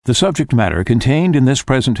The subject matter contained in this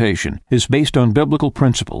presentation is based on biblical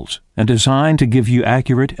principles and designed to give you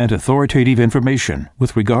accurate and authoritative information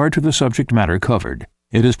with regard to the subject matter covered.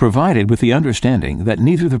 It is provided with the understanding that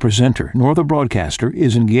neither the presenter nor the broadcaster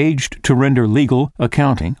is engaged to render legal,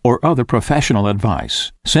 accounting, or other professional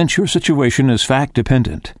advice. Since your situation is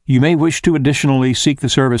fact-dependent, you may wish to additionally seek the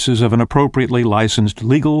services of an appropriately licensed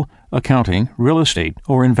legal, accounting, real estate,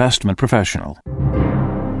 or investment professional.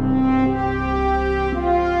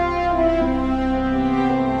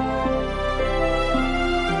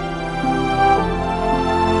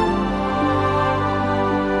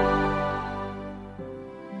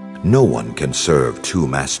 No one can serve two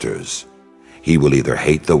masters. He will either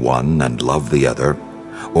hate the one and love the other,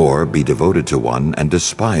 or be devoted to one and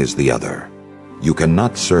despise the other. You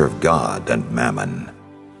cannot serve God and mammon.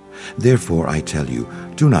 Therefore, I tell you,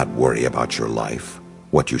 do not worry about your life,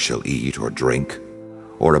 what you shall eat or drink,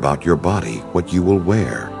 or about your body, what you will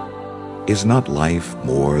wear. Is not life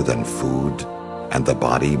more than food, and the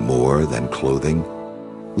body more than clothing?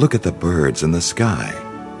 Look at the birds in the sky.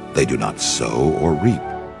 They do not sow or reap.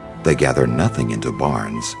 They gather nothing into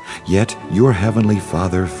barns, yet your heavenly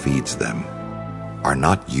Father feeds them. Are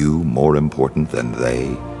not you more important than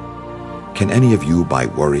they? Can any of you, by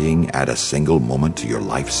worrying, add a single moment to your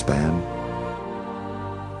lifespan?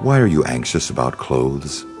 Why are you anxious about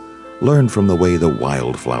clothes? Learn from the way the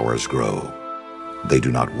wildflowers grow. They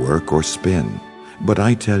do not work or spin, but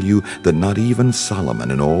I tell you that not even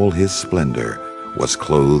Solomon in all his splendor was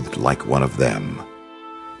clothed like one of them.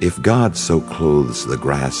 If God so clothes the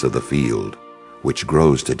grass of the field, which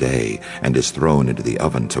grows today and is thrown into the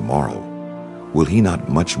oven tomorrow, will he not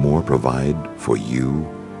much more provide for you,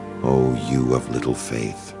 O you of little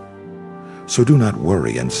faith? So do not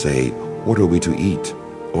worry and say, what are we to eat?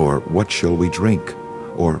 Or what shall we drink?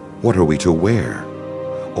 Or what are we to wear?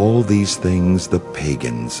 All these things the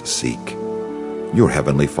pagans seek. Your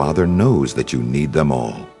heavenly Father knows that you need them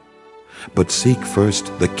all. But seek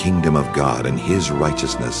first the kingdom of God and his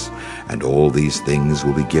righteousness, and all these things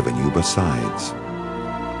will be given you besides.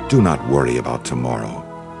 Do not worry about tomorrow.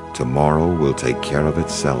 Tomorrow will take care of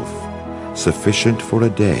itself. Sufficient for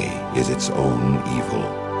a day is its own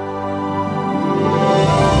evil.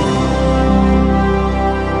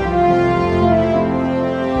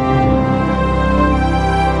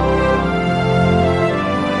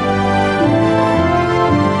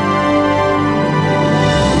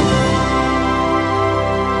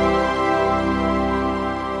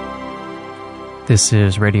 This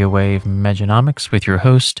is Radio Wave Mejanomics with your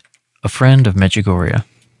host, a friend of Medjugorje.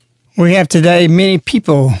 We have today many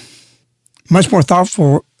people much more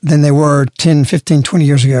thoughtful than they were 10, 15, 20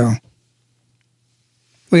 years ago.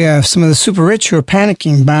 We have some of the super rich who are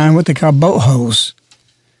panicking, buying what they call boatholes,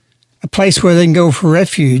 a place where they can go for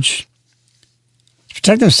refuge, to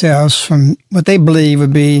protect themselves from what they believe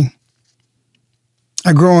would be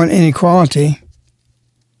a growing inequality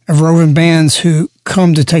of roving bands who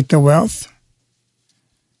come to take their wealth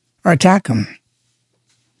or attack them.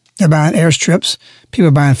 They're buying airstrips. People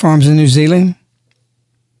are buying farms in New Zealand.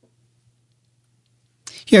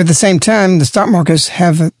 Yet at the same time, the stock markets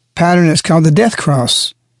have a pattern that's called the death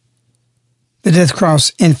cross. The death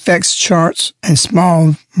cross infects charts and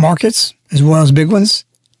small markets as well as big ones.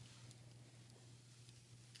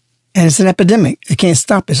 And it's an epidemic. It can't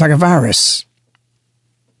stop. It's like a virus.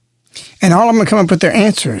 And all of them come up with their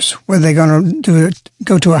answers, whether they're going to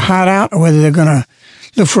go to a hideout or whether they're going to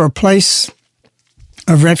look for a place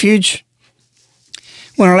of refuge.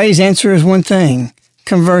 Well, our lady's answer is one thing: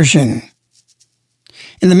 conversion.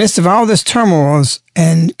 In the midst of all this turmoil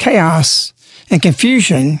and chaos and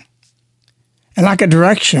confusion, and like a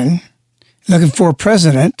direction, looking for a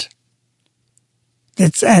president,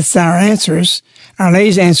 that's our answers. Our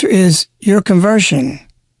lady's answer is your conversion.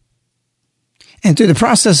 And through the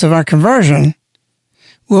process of our conversion,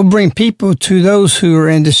 we'll bring people to those who are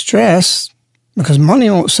in distress, because money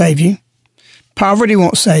won't save you. Poverty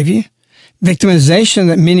won't save you. Victimization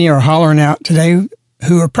that many are hollering out today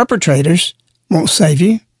who are perpetrators won't save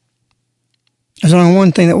you. There's only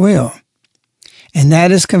one thing that will. And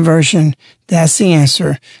that is conversion. That's the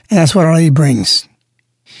answer. And that's what Our Lady brings.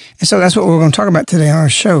 And so that's what we're going to talk about today on our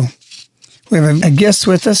show. We have a guest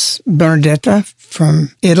with us, Bernadetta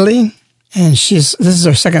from Italy. And this is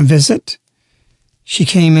her second visit. She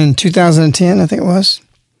came in 2010, I think it was.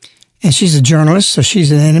 And she's a journalist, so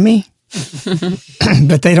she's an enemy.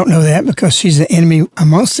 But they don't know that because she's an enemy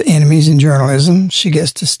amongst the enemies in journalism. She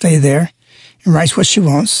gets to stay there and writes what she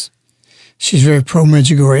wants. She's very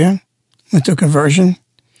pro-Medjugorje, went through conversion,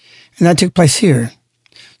 and that took place here.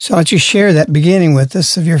 So I'll let you share that beginning with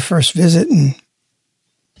us of your first visit and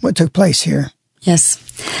what took place here. Yes.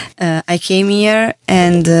 I came here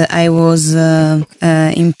and I was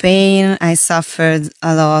in pain. I suffered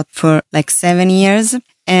a lot for like 7 years,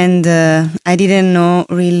 and I didn't know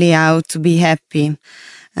really how to be happy.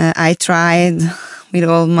 I tried with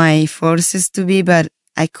all my forces to be, but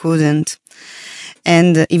I couldn't.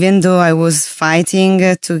 And even though I was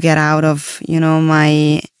fighting to get out of,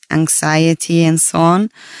 my anxiety and so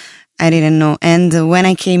on, I didn't know. And when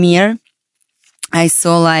I came here, I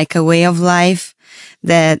saw like a way of life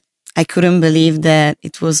that I couldn't believe that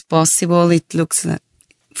it was possible. It looks,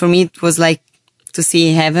 for me, it was like to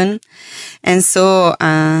see heaven. And so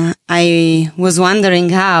I was wondering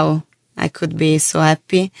how I could be so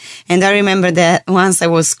happy. And I remember that once I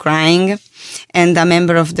was crying and a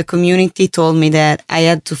member of the community told me that I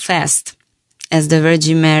had to fast as the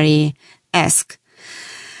Virgin Mary asked.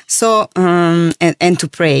 So, and to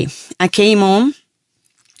pray. I came home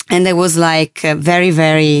and I was like very,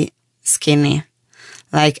 very skinny.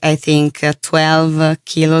 Like I think 12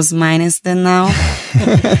 kilos minus than now.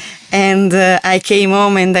 And I came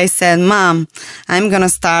home and I said, Mom, I'm going to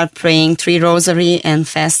start praying 3 rosary and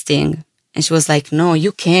fasting. And she was like, no,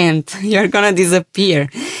 you can't. You're going to disappear.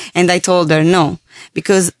 And I told her, no,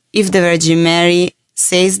 because if the Virgin Mary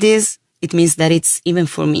says this, it means that it's even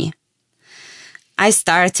for me. I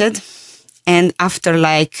started, and after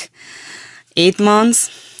like 8 months,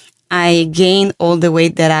 I gained all the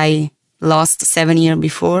weight that I lost 7 years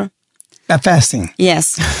before. By fasting?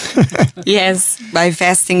 Yes. Yes, by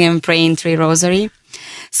fasting and praying 3 rosary.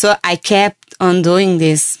 So I kept on doing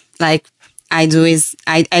this. Like I do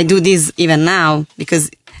this even now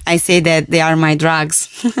because I say that they are my drugs,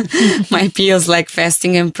 my pills, like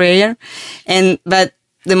fasting and prayer. But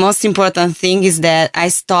the most important thing is that I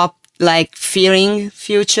stopped like fearing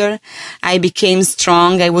future. I became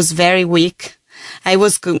strong. I was very weak. I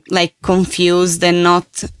was like confused and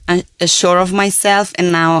not sure of myself,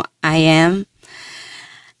 and now I am,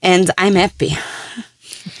 and I'm happy.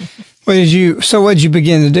 What did you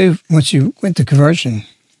begin to do once you went to conversion?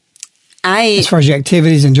 As far as your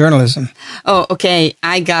activities in journalism? Oh, okay.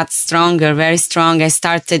 I got stronger, very strong. I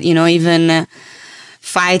started, even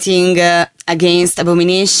fighting against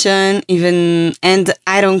abomination, and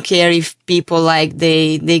I don't care if people like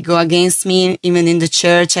they go against me. Even in the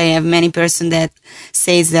church, I have many person that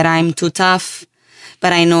says that I'm too tough,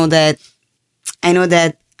 but I know that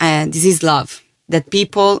this is love.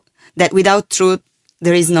 That without truth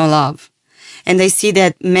there is no love, and I see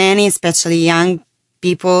that many, especially young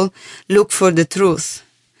people, look for the truth.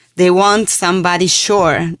 They want somebody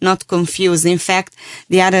sure, not confused. In fact,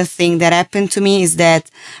 the other thing that happened to me is that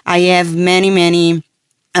I have many,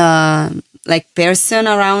 person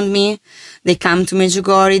around me. They come to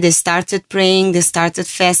Medjugorje, they started praying, they started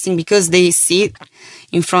fasting because they see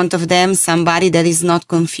in front of them somebody that is not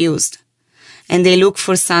confused. And they look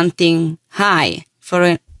for something high,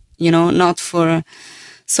 not for...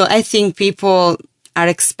 So I think people are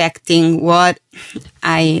expecting what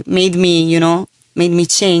made me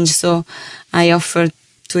change. So I offered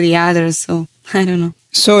to the others. So I don't know.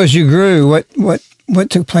 So as you grew, what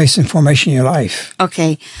took place in formation in your life?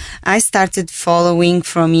 Okay. I started following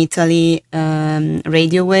from Italy,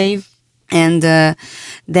 Radio Wave, and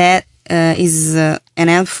that is an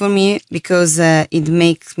help for me because it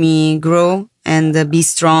makes me grow and be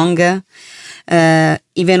stronger,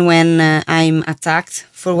 even when I'm attacked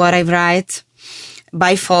for what I write.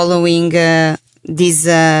 By following this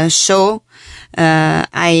show,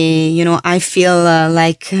 I feel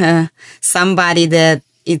like somebody that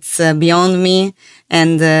it's beyond me,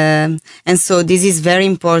 and so this is very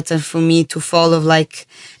important for me to follow like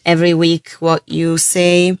every week what you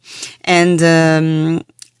say, and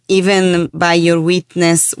even by your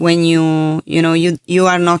witness when you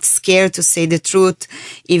are not scared to say the truth,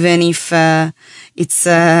 even if it's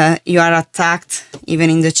you are attacked, even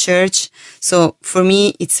in the church. So for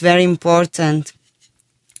me, it's very important.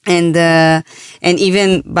 And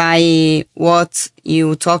even by what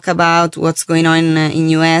you talk about, what's going on in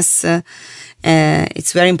US,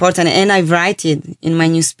 it's very important. And I write it in my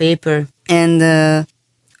newspaper. And,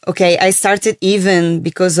 I started even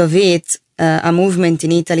because of it, a movement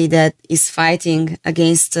in Italy that is fighting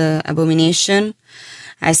against abomination.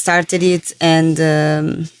 I started it, and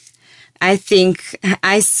I think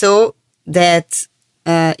I saw that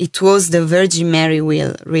it was the Virgin Mary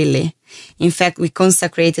will, really. In fact, we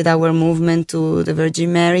consecrated our movement to the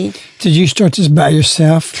Virgin Mary. Did you start this by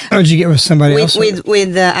yourself, or did you get with somebody else?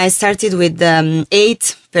 I started with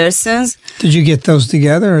 8 persons. Did you get those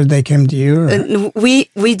together, or they came to you?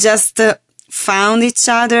 We just found each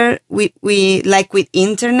other, we like with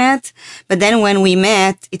internet, but then when we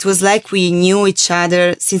met, it was like we knew each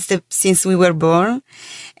other since we were born.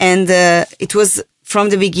 And it was from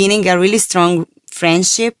the beginning a really strong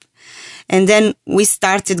friendship. And then we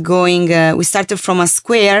started from a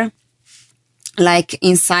square, like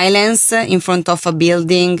in silence, in front of a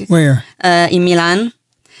building. Where? In Milan.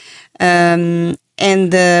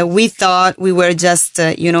 And we thought we were just,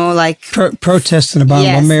 like... protesting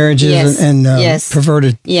abominable marriages and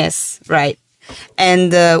perverted. Yes, right.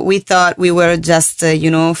 And we thought we were just,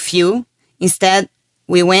 few. Instead,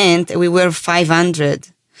 we were 500.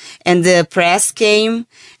 And the press came.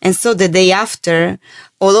 And so the day after,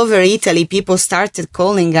 all over Italy, people started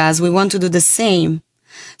calling us. We want to do the same.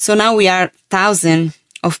 So now we are 1,000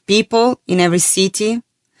 of people in every city,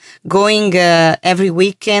 going every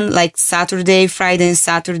weekend, like Saturday, Friday and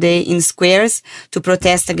Saturday in squares to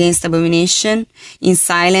protest against abomination in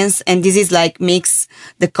silence. And this is like makes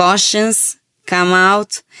the conscience come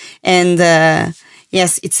out. And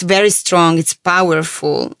yes, it's very strong. It's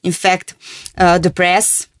powerful. In fact, the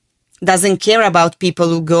press doesn't care about people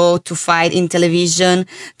who go to fight in television,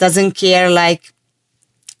 doesn't care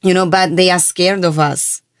but they are scared of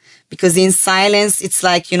us. Because in silence, it's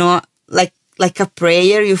like a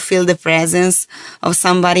prayer, you feel the presence of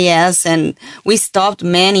somebody else. And we stopped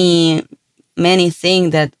many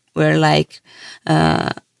things that were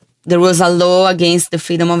there was a law against the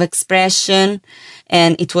freedom of expression,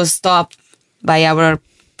 and it was stopped by our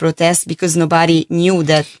protest because nobody knew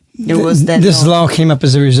that there was that This law came up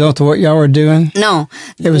as a result of what y'all were doing? No,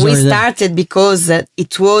 we started because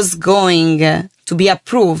it was going to be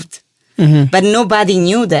approved. Mm-hmm. But nobody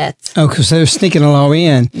knew that. Oh, because they were sneaking a law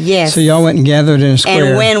in. Yes. So y'all went and gathered in a square.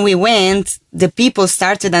 And when we went, the people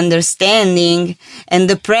started understanding, and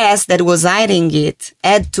the press that was hiding it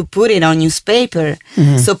had to put it on newspaper.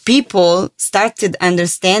 Mm-hmm. So people started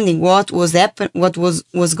understanding what was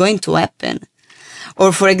going to happen.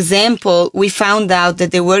 Or, for example, we found out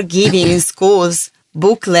that they were giving in schools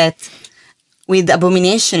booklet with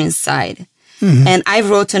abomination inside. Mm-hmm. And I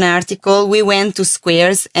wrote an article. We went to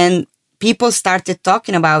squares and people started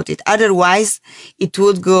talking about it. Otherwise, it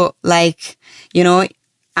would go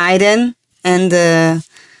hidden. And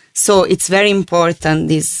so it's very important,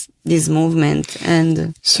 this movement.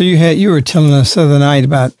 And so you were telling us the other night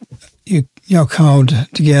about y'all called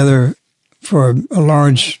together for a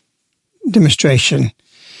large demonstration.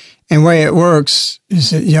 And the way it works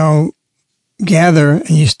is that y'all gather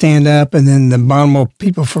and you stand up, and then the abominable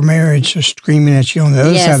people for marriage are screaming at you on the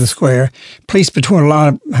other side of the square. Police between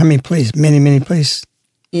how many police? Many police?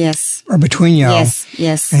 Yes. Are between y'all.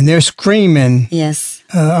 Yes. And they're screaming. Yes.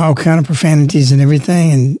 All kind of profanities and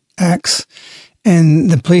everything and acts.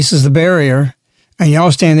 And the police is the barrier. And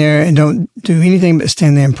y'all stand there and don't do anything but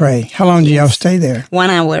stand there and pray. How long do y'all stay there?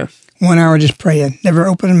 1 hour. 1 hour just praying. Never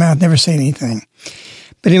open the mouth, never say anything.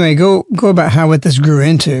 But anyway, go about what this grew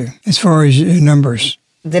into as far as your numbers.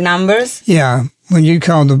 The numbers? Yeah, when you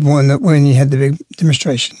called when you had the big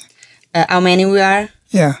demonstration. How many we are?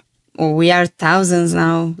 Yeah. Well, we are thousands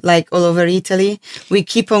now, like all over Italy. We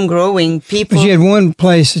keep on growing. People. But you had one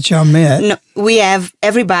place that y'all met. No,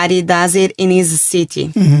 everybody does it in his city.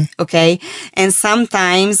 Mm-hmm. Okay. And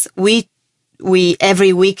sometimes we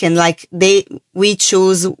every weekend, we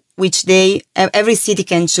choose which day. Every city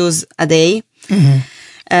can choose a day. Mm-hmm.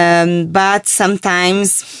 But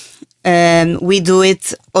sometimes we do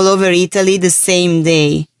it all over Italy the same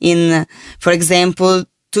day in, for example,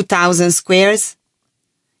 2,000 squares.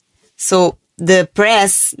 So the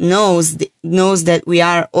press knows that we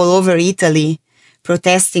are all over Italy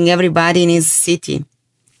protesting everybody in his city.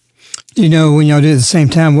 Do you know when y'all do it at the same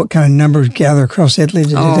time, what kind of numbers gather across Italy to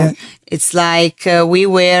do that? It's like we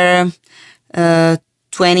were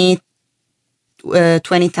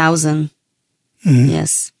 20,000. Mm-hmm.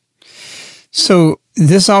 Yes. So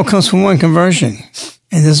this all comes from one conversion.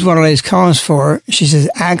 And this is what our lady's calling us for. She says,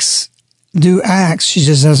 do acts. She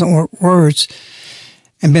just doesn't work words.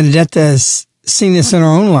 And Benedetta has seen this in her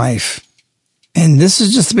own life. And this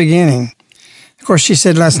is just the beginning. Of course, she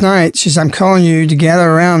said last night, she said, I'm calling you to gather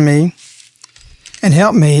around me and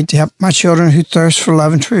help me to help my children who thirst for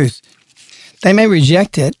love and truth. They may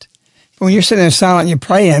reject it, but when you're sitting there silent and you're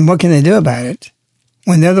praying, what can they do about it?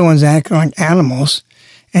 When they're the ones acting like animals.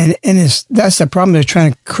 And that's the problem. They're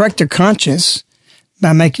trying to correct their conscience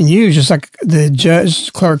by making you just like the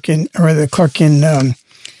clerk in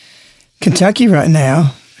Kentucky right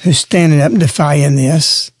now, who's standing up and defying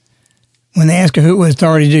this. When they ask her what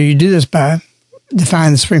authority do you do this by,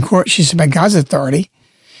 defying the Supreme Court, she said by God's authority.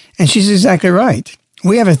 And she's exactly right.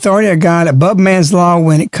 We have authority of God above man's law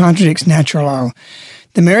when it contradicts natural law.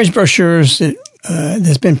 the marriage brochures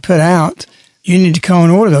that's been put out, you need to call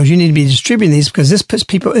and order those. You need to be distributing these because this puts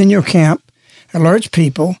people in your camp, alerts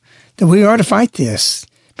people that we are to fight this.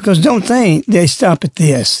 Because don't think they stop at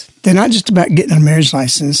this. They're not just about getting a marriage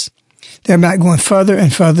license. They're about going further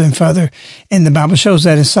and further and further. And the Bible shows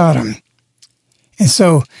that in Sodom. And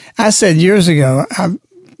so I said years ago,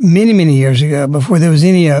 many, many years ago, before there was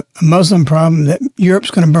any Muslim problem, that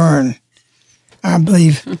Europe's going to burn. I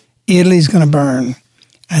believe Italy's going to burn.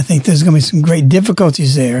 I think there's going to be some great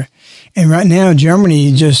difficulties there. And right now,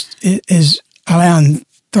 Germany just is allowing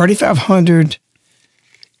 3,500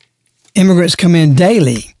 immigrants come in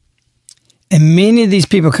daily. And many of these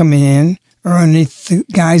people coming in are underneath the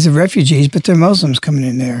guise of refugees, but they're Muslims coming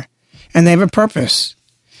in there. And they have a purpose.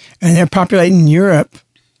 And they're populating Europe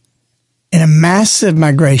in a massive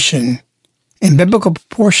migration in biblical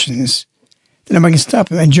proportions that nobody can stop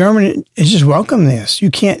them. And Germany has just welcomed this.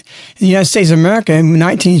 You can't, in the United States of America, in the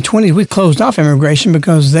 1920s, we closed off immigration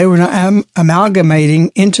because they were not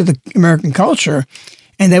amalgamating into the American culture,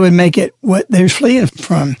 and they would make it what they were fleeing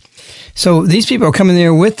from. So these people are coming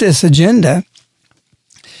there with this agenda,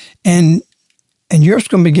 and Europe's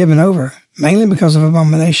going to be given over, mainly because of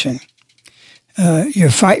abomination.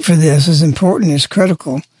 Your fight for this is important, it's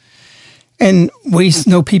critical. And we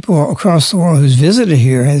know people across the world who's visited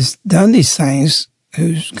here, has done these things,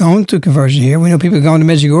 who's gone through conversion here. We know people who've gone to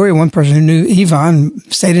Medjugorje. One person who knew Ivan,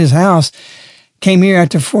 stayed at his house, came here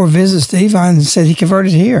after 4 visits to Ivan and said he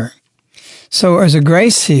converted here. So there's a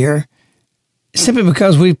grace here simply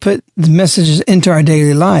because we put the messages into our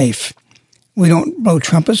daily life. We don't blow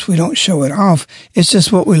trumpets. We don't show it off. It's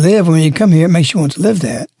just what we live. When you come here, it makes you want to live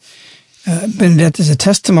that. Benedetta is a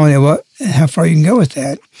testimony of how far you can go with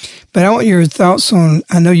that. But I want your thoughts on,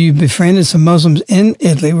 I know you befriended some Muslims in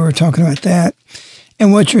Italy. We were talking about that.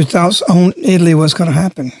 And what's your thoughts on Italy, what's going to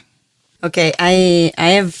happen? Okay, I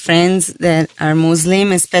have friends that are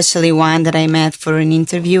Muslim, especially one that I met for an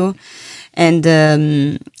interview.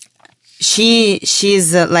 And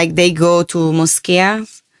she's like, they go to mosque,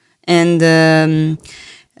 and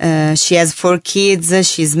she has 4 kids,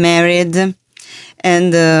 she's married.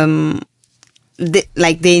 And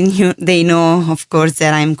they know, of course,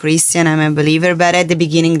 that I'm Christian, I'm a believer, but at the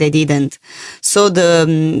beginning they didn't. So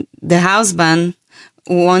the husband,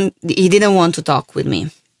 he didn't want to talk with me.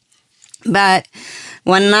 But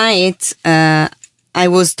one night, I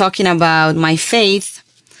was talking about my faith,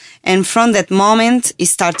 and from that moment, he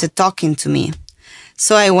started talking to me.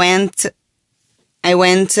 So I went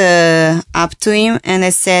up to him and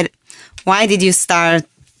I said, "Why did you start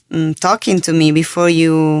talking to me before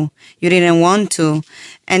you didn't want to?"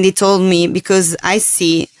 And he told me, "Because I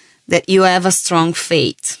see that you have a strong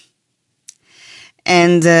faith.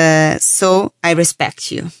 And so I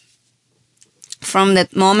respect you." From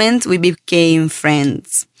that moment, we became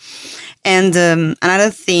friends. And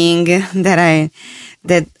another thing that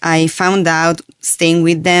I found out staying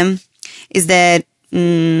with them is that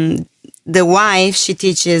the wife, she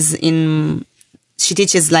teaches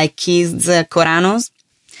like kids Quranos.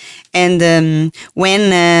 And when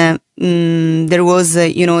there was,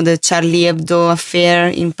 the Charlie Hebdo affair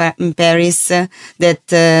in Paris, that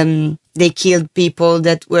they killed people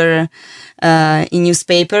that were in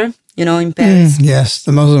newspaper, in Paris. Yes,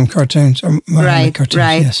 the Muslim cartoons. Right.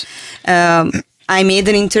 Yes. I made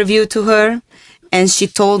an interview to her, and she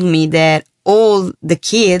told me that all the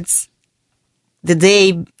kids, the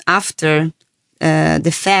day after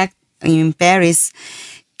the fact in Paris,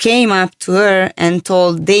 came up to her and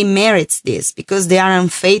told they merit this because they are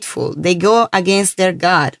unfaithful. They go against their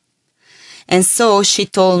God. And so she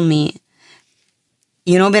told me,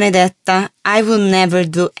 Benedetta, I will never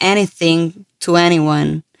do anything to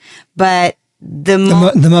anyone, but the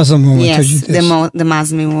Muslim woman yes, told you this. the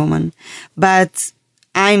Muslim woman. But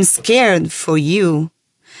I'm scared for you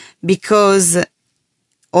because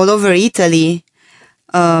all over Italy,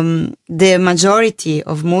 the majority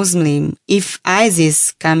of Muslim, if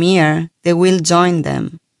ISIS come here, they will join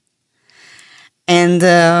them. And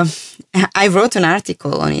I wrote an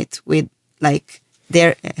article on it with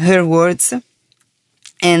her words.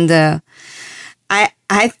 And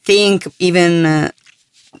I think even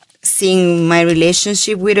seeing my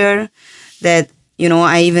relationship with her, that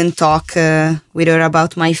I even talk with her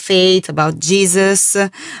about my faith, about Jesus.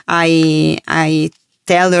 I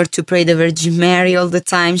tell her to pray the Virgin Mary all the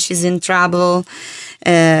time she's in trouble.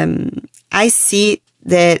 I see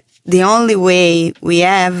that the only way we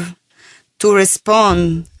have to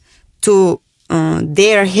respond to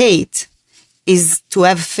their hate is to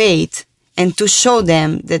have faith and to show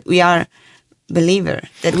them that we are believer,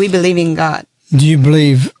 that we believe in God. Do you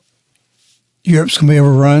believe Europe's going to be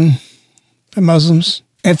overrun for Muslims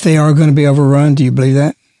if they are going to be overrun. Do you believe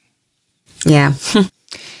that? Yeah.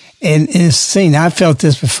 And it's seen, I've felt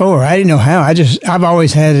this before. I didn't know how. I've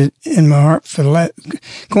always had it in my heart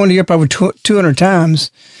going to Europe over 200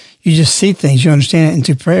 times. You just see things. You understand it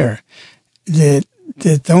into prayer. That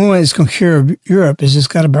the only way it's going to cure Europe is it's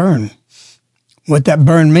got to burn. What that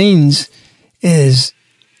burn means is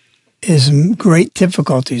great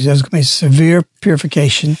difficulties. There's going to be severe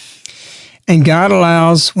purification. And God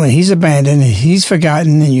allows, when he's abandoned and he's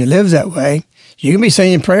forgotten and you live that way, you can be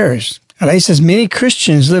saying your prayers. He says many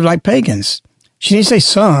Christians live like pagans. She didn't say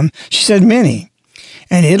some. She said many.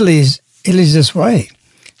 And Italy's this way.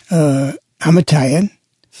 I'm Italian.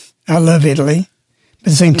 I love Italy. But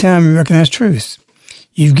at the same time, we recognize truth.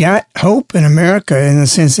 You've got hope in America in the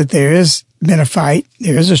sense that there has been a fight.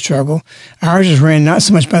 There is a struggle. Ours is ran not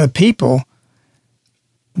so much by the people.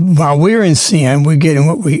 While we're in sin, we're getting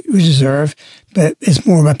what we deserve. But it's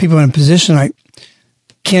more about people in a position like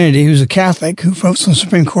Kennedy, who's a Catholic, who votes on the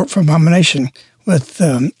Supreme Court for abomination with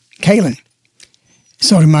Kalin,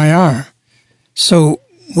 Sotomayor. So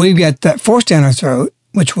we've got that force down our throat,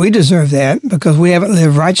 which we deserve that because we haven't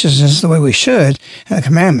lived righteousness the way we should in the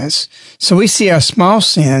commandments. So we see our small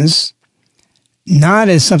sins not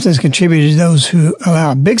as something that's contributed to those who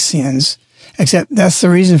allow big sins, except that's the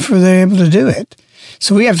reason for they're able to do it.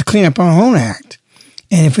 So we have to clean up our own act.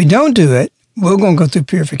 And if we don't do it, we're going to go through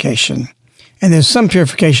purification. And there's some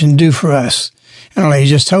purification due for us. And our lady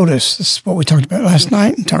just told us, this is what we talked about last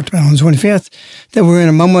night and talked about on the 25th, that we're in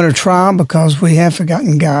a moment of trial because we have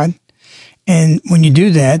forgotten God. And when you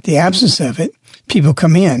do that, the absence of it, people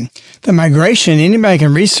come in. The migration, anybody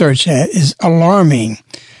can research that, is alarming.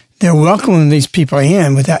 They're welcoming these people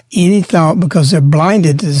in without any thought because they're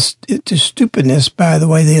blinded to stupidness by the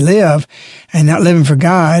way they live and not living for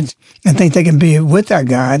God and think they can be without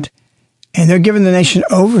God. And they're giving the nation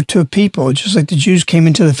over to a people, just like the Jews came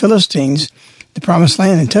into the Philistines, the promised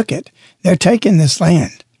land, and took it. They're taking this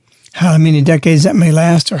land. How many decades that may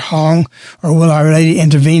last, or how long, or will Our Lady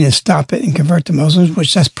intervene and stop it and convert the Muslims,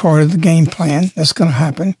 which that's part of the game plan. That's going to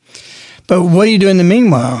happen. But what do you do in the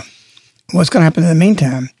meanwhile? What's going to happen in the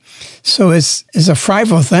meantime? So it's a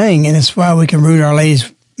frightful thing, and it's why we can root Our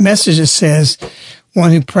Lady's message that says,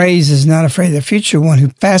 one who prays is not afraid of the future, one who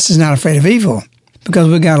fasts is not afraid of evil. Because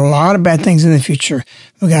we've got a lot of bad things in the future.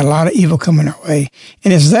 We've got a lot of evil coming our way.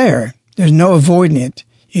 And it's there. There's no avoiding it.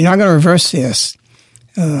 You're not going to reverse this.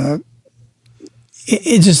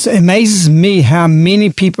 It just amazes me how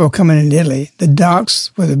many people are coming into Italy. The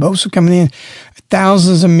docks where the boats are coming in,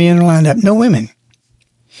 thousands of men are lined up, no women.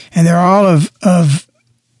 And they're all of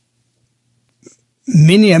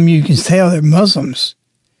many of them you can tell they're Muslims.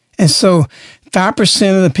 And so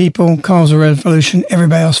 5% of the people cause a revolution,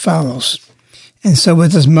 everybody else follows. And so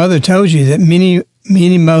what this mother told you, that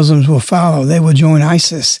many Muslims will follow. They will join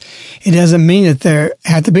ISIS. It doesn't mean that they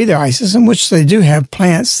have to be their ISIS, in which they do have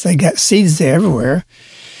plants. They got seeds there everywhere.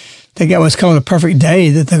 They got what's called a perfect day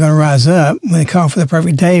that they're going to rise up when they call for the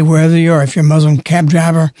perfect day, wherever you are. If you're a Muslim cab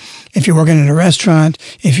driver, if you're working in a restaurant,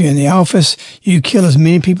 if you're in the office, you kill as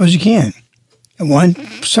many people as you can at one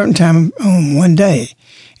certain time on one day.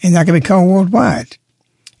 And that can be called worldwide.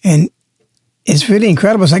 And it's really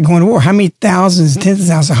incredible. It's like going to war. How many thousands, tens of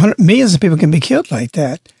thousands, millions of people can be killed like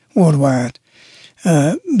that worldwide?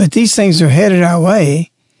 But these things are headed our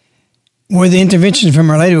way. Where the intervention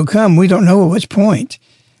from Our Lady will come, we don't know at which point.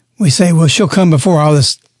 We say, well, she'll come before all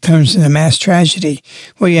this turns into mass tragedy.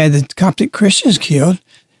 Well, you had the Coptic Christians killed.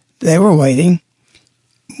 They were waiting.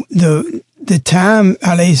 The time,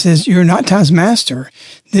 Our Lady says, you're not time's master.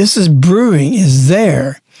 This is brewing, is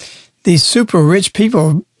there. These super rich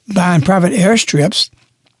people buying private airstrips,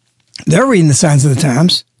 they're reading the signs of the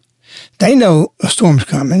times. They know a storm's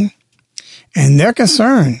coming, and they're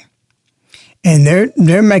concerned, and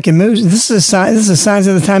they're making moves. This is the signs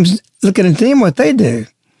of the times. Looking at them, what they do,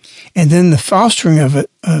 and then the fostering of it.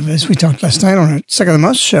 As we talked last night on our Second of the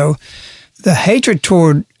Month show, the hatred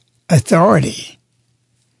toward authority.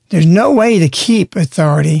 There's no way to keep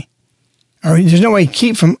authority, or there's no way to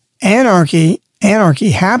keep from anarchy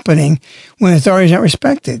happening when authority is not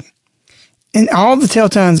respected. And all the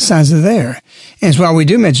telltale signs are there. And it's why we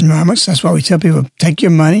do Mejanomics. That's why we tell people, take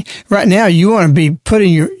your money. Right now, you want to be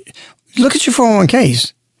putting look at your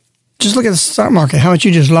 401ks. Just look at the stock market, how much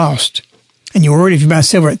you just lost. And you're worried if you buy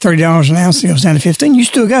silver at $30 an ounce, it goes down to $15, you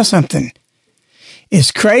still got something.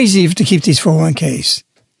 It's crazy to keep these 401ks.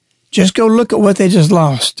 Just go look at what they just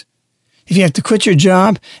lost. If you have to quit your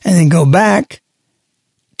job and then go back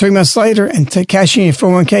 3 months later and cash in your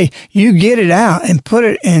 401k, you get it out and put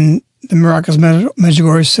it in the Miraculous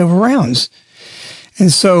Medjugorje silver rounds.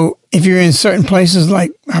 And so if you're in certain places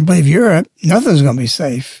like, I believe, Europe, nothing's going to be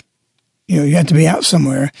safe. You have to be out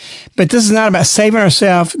somewhere. But this is not about saving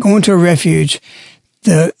ourselves, going to a refuge.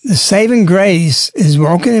 The saving grace is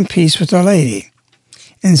walking in peace with Our Lady.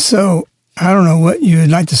 And so I don't know what you would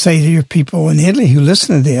like to say to your people in Italy who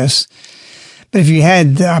listen to this, but if you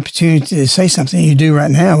had the opportunity to say something, you do right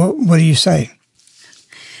now, what do you say?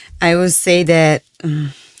 I would say that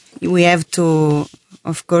we have to,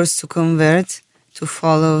 of course, to convert, to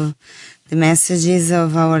follow the messages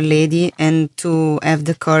of Our Lady, and to have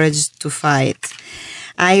the courage to fight.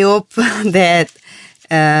 I hope that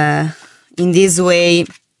in this way,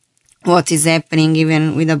 what is happening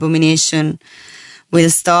even with abomination will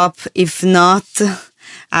stop. If not,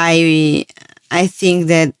 I think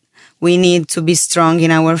that we need to be strong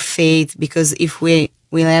in our faith, because if we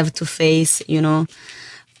will have to face,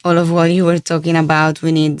 all of what you were talking about,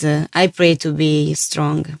 we need, I pray to be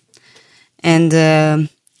strong. And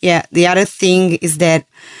the other thing is that,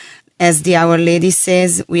 as the Our Lady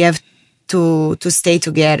says, we have to stay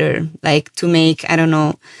together, like to make, I don't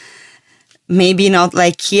know, maybe not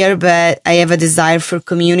like here, but I have a desire for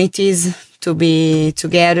communities to be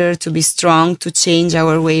together, to be strong, to change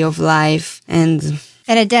our way of life. And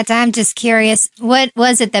Benedetta, I'm just curious, what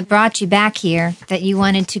was it that brought you back here, that you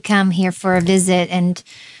wanted to come here for a visit? And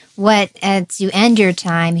what, as you end your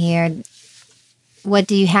time here, what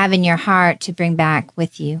do you have in your heart to bring back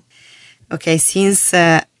with you? Okay, since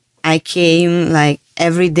I came, like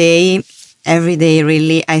every day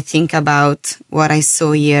really, I think about what I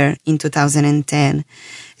saw here in 2010.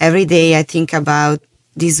 Every day I think about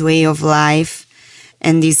this way of life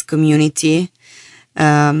and this community,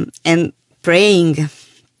 and praying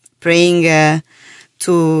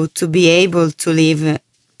to be able to live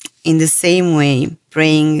in the same way,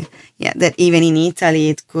 praying that even in Italy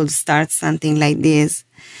it could start something like this.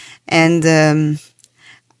 And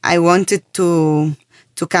I wanted to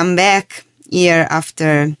come back here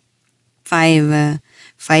after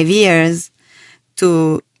 5 years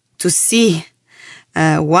to see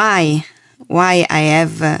why I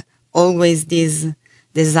have always this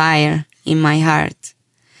desire in my heart.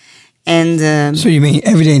 And so you mean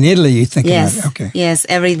every day in Italy you think about it? Okay. Yes,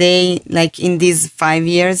 every day, like in these 5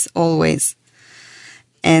 years, always.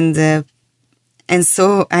 And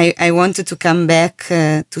so I wanted to come back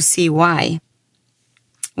to see why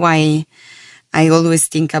I always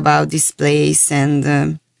think about this place.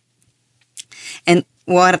 And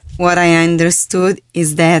what I understood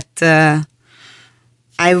is that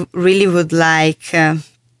I really would like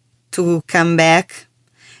to come back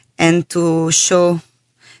and to show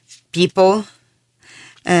people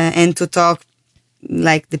and to talk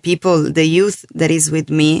like the people, the youth that is with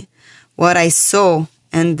me, what I saw,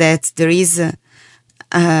 and that there is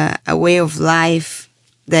a way of life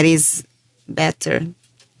that is better.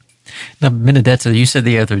 Now, Benedetta, you said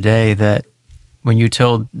the other day that when you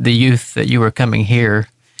told the youth that you were coming here,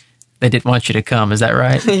 they didn't want you to come. Is that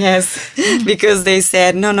right? Yes, because they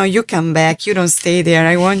said, no, you come back. You don't stay there.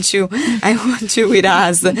 I want you with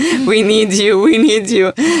us. We need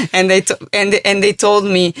you. And they told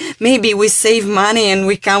me, maybe we save money and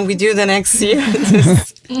we come with you the next year.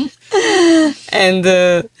 And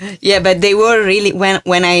but they were really, when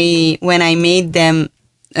I made them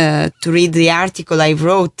to read the article I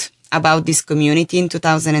wrote about this community in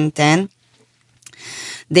 2010,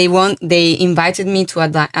 they invited me to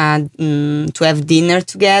have dinner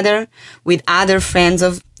together with other friends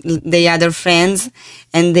of the other friends,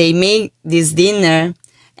 and they made this dinner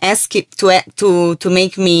ask it to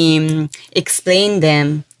make me explain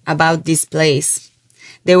them about this place.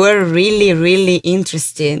 They were really, really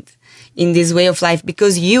interested in this way of life,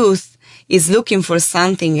 because youth is looking for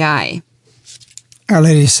something high. Our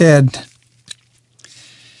Lady said,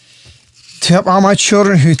 to help all my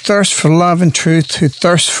children who thirst for love and truth, who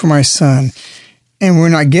thirst for my Son. And we're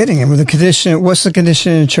not getting it. With the condition, what's the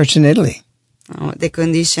condition in the church in Italy? Oh, the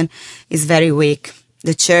condition is very weak.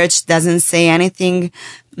 The church doesn't say anything,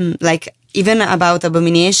 like even about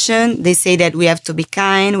abomination. They say that we have to be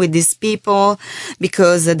kind with these people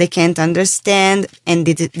because they can't understand. And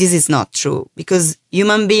this is not true, because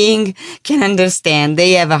human being can understand.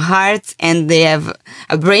 They have a heart and they have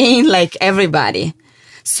a brain like everybody.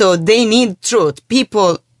 So they need truth.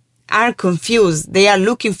 People are confused. They are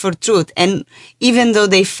looking for truth. And even though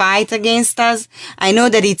they fight against us, I know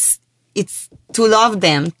that it's to love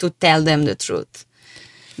them, to tell them the truth.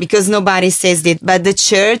 Because nobody says it. But the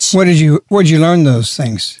church... Where'd you learn those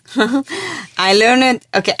things? I learned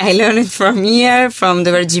it from here, from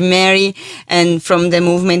the Virgin Mary, and from the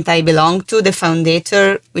movement I belong to, the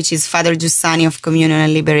founder, which is Father Giussani of Communion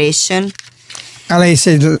and Liberation. Ali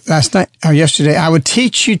said last night or yesterday, I would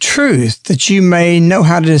teach you truth that you may know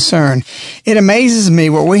how to discern. It amazes me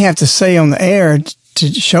what we have to say on the air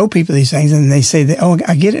to show people these things, and they say that, oh,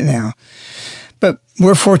 I get it now. But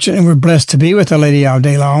we're fortunate and we're blessed to be with Our Lady all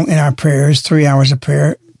day long in our prayers, 3 hours of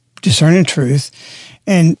prayer, discerning truth.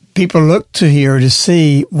 And people look to hear to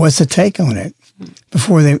see what's the take on it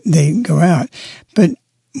before they go out. But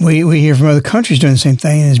we hear from other countries doing the same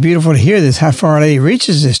thing, and it's beautiful to hear this, how far Our Lady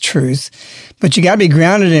reaches this truth. But you got to be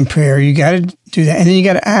grounded in prayer. You got to do that, and then you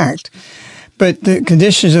got to act. But the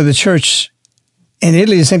conditions of the church in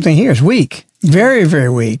Italy, the same thing here, is weak, very, very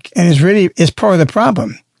weak, and it's part of the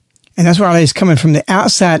problem. And that's why Our Lady's coming from the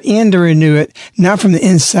outside in to renew it, not from the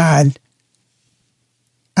inside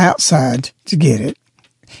outside to get it.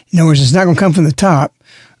 In other words, it's not going to come from the top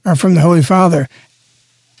or from the Holy Father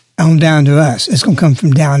on down to us. It's going to come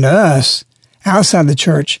from down to us, outside the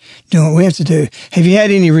church, doing what we have to do. Have you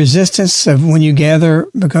had any resistance of when you gather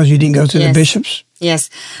because you didn't go to the bishops? Yes.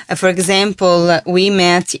 For example, we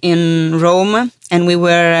met in Rome and we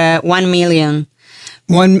were 1 million.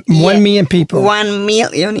 1 million people. 1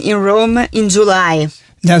 million in Rome in July.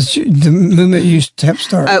 That's the movement you used to help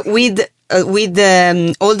start. With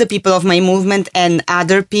all the people of my movement and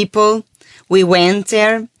other people, we went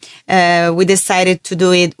there. We decided to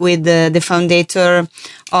do it with the founder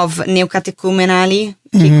of Neocatecumenali,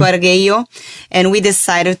 Chico Argheio, and we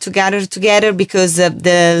decided to gather together because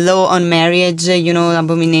the law on marriage,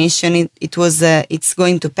 abomination, it's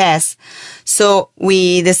going to pass. So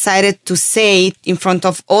we decided to say in front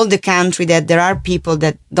of all the country that there are people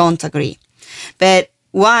that don't agree. But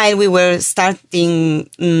while we were starting,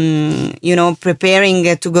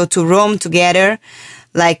 preparing to go to Rome together,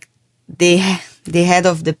 like the head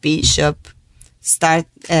of the bishop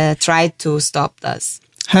tried to stop us.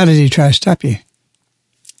 How did he try to stop you?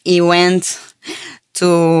 He went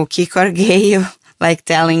to Chico Argheio, like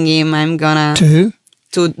telling him, I'm gonna... To who?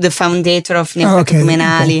 To the founder of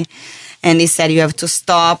Neocatecumenali. Okay. And he said, you have to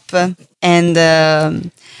stop.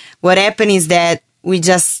 And what happened is that we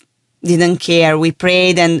just didn't care. We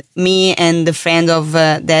prayed, and me and the friend of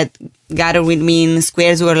that gathered with me in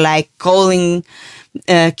squares were like calling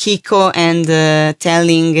Kiko and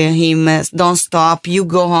telling him, don't stop, you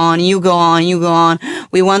go on, you go on, you go on.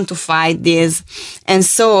 We want to fight this. And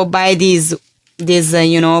so by this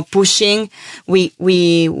pushing,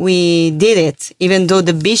 we did it, even though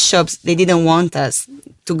the bishops, they didn't want us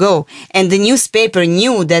to go. And the newspaper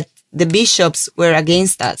knew that the bishops were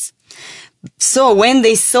against us. So when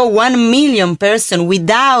they saw 1 million person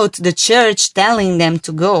without the church telling them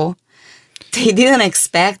to go, they didn't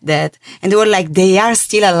expect that. And they were like, they are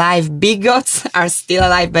still alive. Bigots are still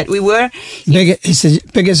alive. But we were...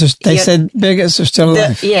 Bigots are still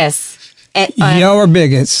alive. Yes. Y'all were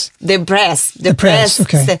bigots. The press.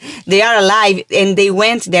 Okay. They are alive. And they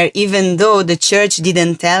went there even though the church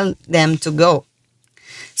didn't tell them to go.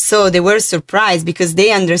 So they were surprised because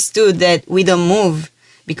they understood that we don't move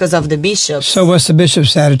because of the bishops. So what's the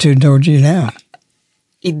bishop's attitude towards you now?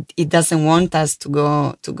 It doesn't want us to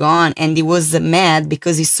go on. And he was mad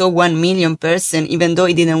because he saw 1 million person, even though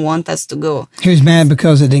he didn't want us to go. He was mad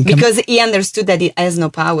because it didn't come. Because he understood that it has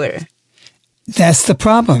no power. That's the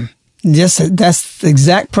problem. Yes, that's the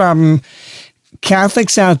exact problem.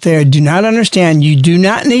 Catholics out there do not understand. You do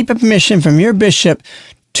not need permission from your bishop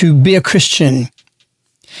to be a Christian.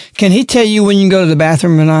 Can he tell you when you can go to the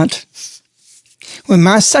bathroom or not? When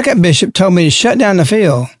my second bishop told me to shut down the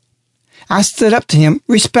field, I stood up to him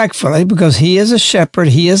respectfully because he is a shepherd,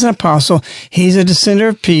 he is an apostle, he's a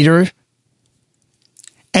descendant of Peter,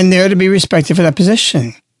 and they're to be respected for that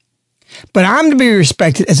position. But I'm to be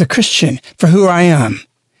respected as a Christian for who I am.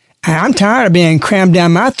 And I'm tired of being crammed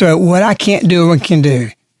down my throat what I can't do or what can do.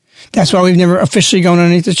 That's why we've never officially gone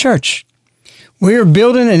underneath the church. We're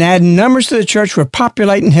building and adding numbers to the church. We're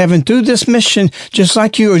populating heaven through this mission, just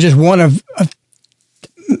like you are just one of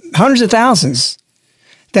hundreds of thousands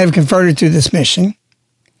that have converted through this mission.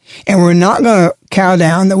 And we're not going to cow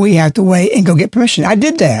down that we have to wait and go get permission. I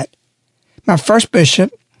did that. My first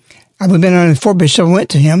bishop, I've been on the 4th bishop, I went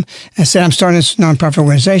to him and said, I'm starting this nonprofit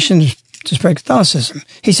organization to spread Catholicism.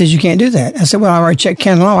 He says, you can't do that. I said, well, I already checked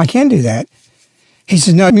canon law. I can do that. He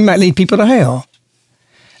says, no, you might lead people to hell.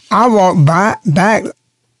 I walked back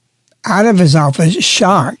out of his office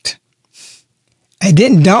shocked. It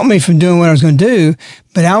didn't daunt me from doing what I was going to do,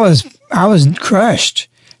 but I was crushed.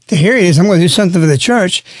 Here he is, I'm going to do something for the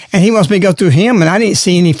church, and he wants me to go through him, and I didn't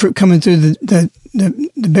see any fruit coming through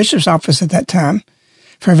the bishop's office at that time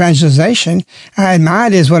for evangelization. I had my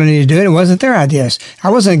ideas what I needed to do, and it wasn't their ideas. I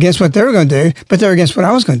wasn't against what they were going to do, but they were against what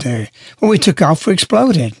I was going to do. When we took off, we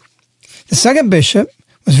exploded. The second bishop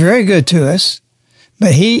was very good to us,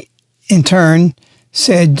 But he, in turn,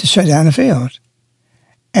 said to shut down the field.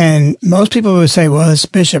 And most people would say, well, this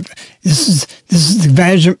bishop, this is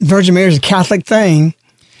the Virgin Mary is a Catholic thing.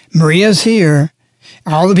 Maria's here.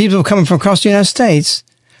 All the people coming from across the United States,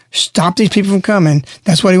 stop these people from coming.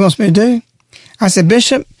 That's what he wants me to do. I said,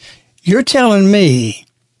 Bishop, you're telling me,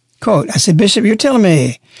 quote, I said, Bishop, you're telling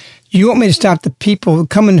me you want me to stop the people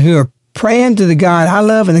coming who are praying to the God I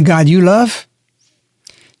love and the God you love?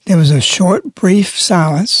 There was a short, brief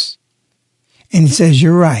silence, and he says,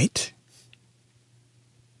 you're right.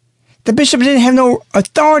 The bishop didn't have no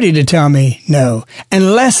authority to tell me no.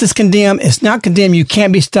 Unless it's condemned, it's not condemned, you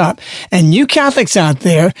can't be stopped. And you Catholics out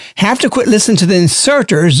there have to quit listening to the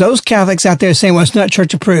inserters, those Catholics out there saying, well, it's not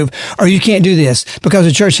church approved, or you can't do this because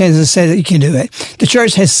the church hasn't said that you can do it. The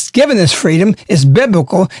church has given us freedom. It's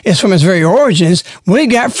biblical. It's from its very origins. We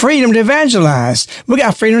got freedom to evangelize. We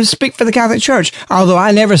got freedom to speak for the Catholic Church. Although I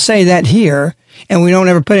never say that here, and we don't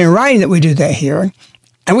ever put in writing that we do that here.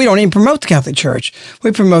 And we don't even promote the Catholic Church.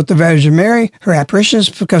 We promote the Virgin Mary, her apparitions,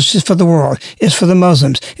 because she's for the world. It's for the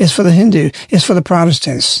Muslims. It's for the Hindu. It's for the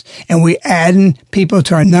Protestants. And we adding people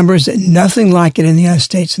to our numbers that nothing like it in the United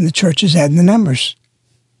States, and the church is adding the numbers.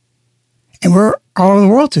 And we're all over the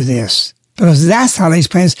world through this. Because that's how these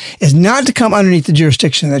plans is not to come underneath the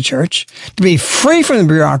jurisdiction of the church, to be free from the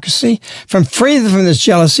bureaucracy, free from this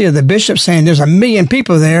jealousy of the bishop saying there's 1 million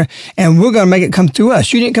people there and we're going to make it come through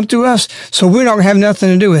us. You didn't come through us, so we're not going to have nothing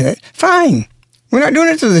to do with it. Fine. We're not doing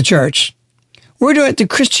it through the church. We're doing it through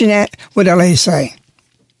Christianity. What did that lady say?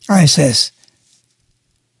 It says,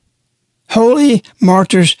 holy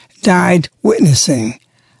martyrs died witnessing.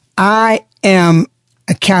 I am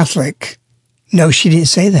a Catholic. No, she didn't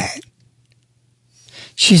say that.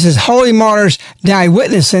 She says, holy martyrs die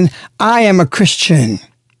witnessing, I am a Christian.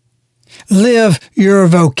 Live your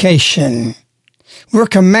vocation. We're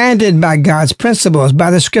commanded by God's principles,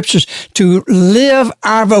 by the scriptures, to live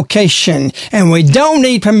our vocation. And we don't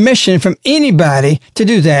need permission from anybody to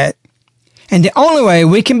do that. And the only way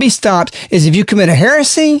we can be stopped is if you commit a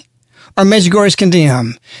heresy or Medjugorje is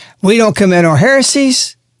condemned. We don't commit no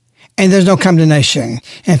heresies. And there's no condemnation.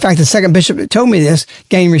 In fact, the second bishop that told me this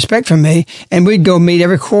gained respect from me, and we'd go meet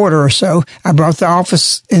every quarter or so. I brought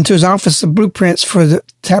into his office the blueprints for the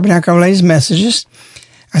Tabernacle of Ladies' messages.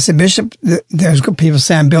 I said, Bishop, there's people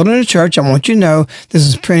saying, I'm building a church. I want you to know this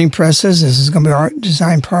is printing presses. This is going to be art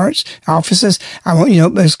design parts, offices. I want you to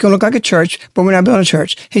know it's going to look like a church, but we're not building a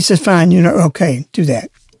church. He said, fine, okay, do that.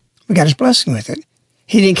 We got his blessing with it.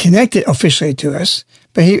 He didn't connect it officially to us,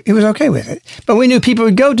 but he was okay with it. But we knew people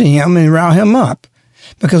would go to him and rile him up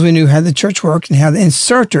because we knew how the church worked and how the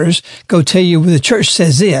inserters go tell you the church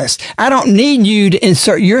says this. I don't need you to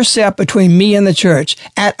insert yourself between me and the church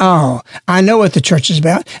at all. I know what the church is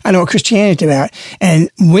about. I know what Christianity is about.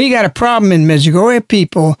 And we got a problem in Medjugorje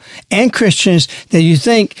people and Christians that you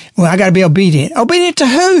think, well, I got to be obedient. Obedient to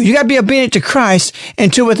who? You got to be obedient to Christ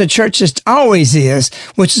and to what the church just always is,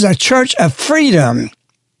 which is a church of freedom,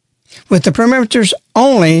 with the perimeters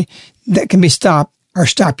only that can be stopped or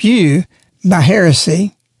stop you by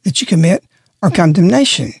heresy that you commit or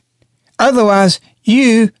condemnation. Otherwise,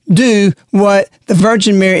 you do what the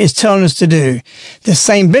Virgin Mary is telling us to do. The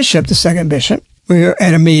same bishop, the second bishop, we were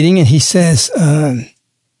at a meeting and he says my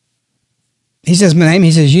name.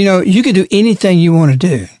 He says, you can do anything you want to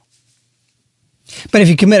do. But if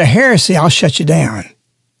you commit a heresy, I'll shut you down.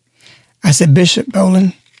 I said, Bishop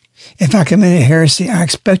Boland, if I commit a heresy, I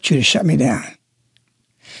expect you to shut me down.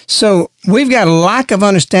 So we've got a lack of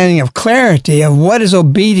understanding of clarity of what is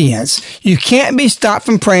obedience. You can't be stopped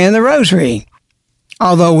from praying the rosary.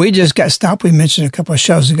 Although we just got stopped, we mentioned a couple of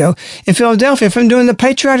shows ago, in Philadelphia from doing the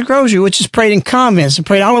Patriotic Rosary, which is prayed in convents and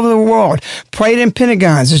prayed all over the world, prayed in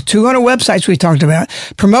Pentagons. There's 200 websites we talked about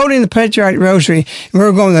promoting the Patriotic Rosary. We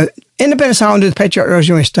were going to Independence Hall and do the Patriotic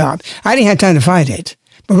Rosary when we stopped. I didn't have time to fight it.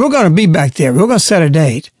 But we're going to be back there. We're going to set a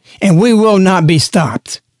date. And we will not be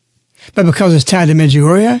stopped. But because it's tied to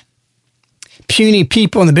Medjugorje, puny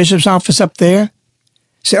people in the bishop's office up there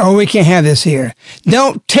say, oh, we can't have this here.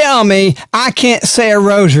 Don't tell me I can't say a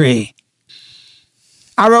rosary.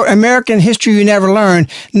 I wrote American History You Never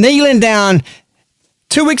Learned, kneeling down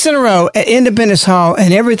 2 weeks in a row at Independence Hall,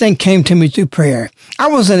 and everything came to me through prayer. I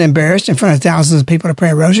wasn't embarrassed in front of thousands of people to pray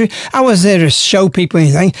a rosary. I wasn't there to show people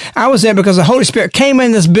anything. I was there because the Holy Spirit came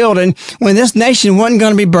in this building when this nation wasn't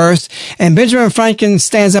going to be birthed, and Benjamin Franklin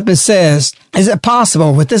stands up and says, is it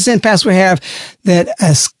possible with this impasse we have that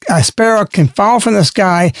a sparrow can fall from the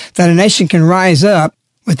sky, that a nation can rise up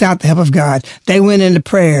without the help of God? They went into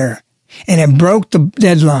prayer, and it broke the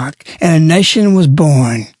deadlock, and a nation was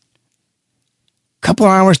born. Couple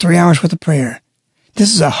hours, 3 hours worth of prayer.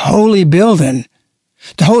 This is a holy building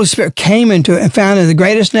The Holy Spirit came into it and founded the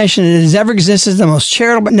greatest nation that has ever existed, the most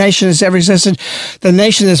charitable nation that's ever existed, the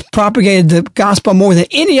nation that's propagated the gospel more than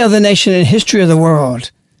any other nation in the history of the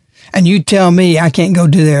world. And you tell me I can't go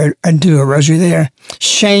do a rosary there?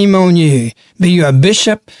 Shame on you. Be you a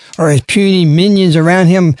bishop or his puny minions around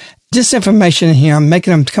him, disinformation in him,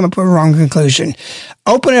 making him come up with a wrong conclusion.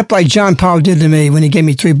 Open it up like John Paul did to me when he gave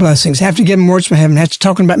me 3 blessings. After giving words from heaven, after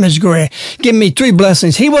talking about Medjugorje, give me 3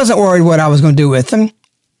 blessings. He wasn't worried what I was going to do with them.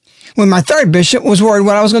 When my 3rd bishop was worried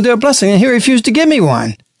what I was going to do with a blessing, and he refused to give me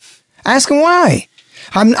one. Ask him why.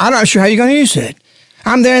 I'm not sure how you're going to use it.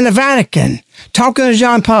 I'm there in the Vatican, talking to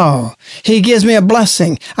John Paul. He gives me a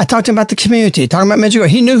blessing. I talked to him about the community, talking about Medjugorje.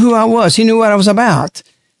 He knew who I was. He knew what I was about.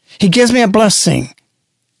 He gives me a blessing.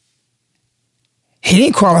 He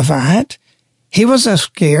didn't qualify it. He wasn't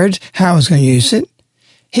scared how I was going to use it.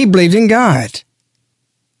 He believed in God.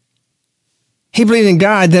 He believed in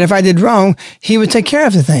God that if I did wrong, he would take care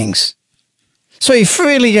of the things. So he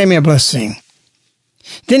freely gave me a blessing.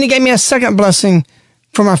 Then he gave me a 2nd blessing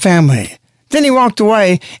for my family. Then he walked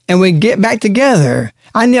away and we get back together.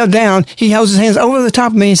 I knelt down. He held his hands over the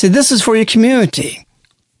top of me and said, this is for your community.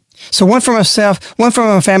 So one for myself, one for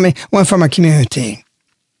my family, one for my community.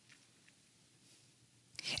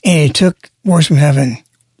 And he took Words from Heaven,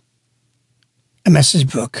 a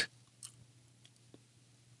message book.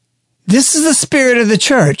 This is the spirit of the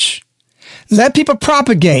church. Let people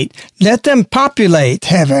propagate. Let them populate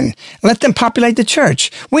heaven. Let them populate the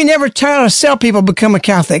church. We never try to sell people to become a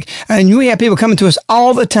Catholic. And we have people coming to us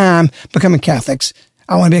all the time becoming Catholics.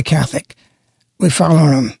 I want to be a Catholic. We follow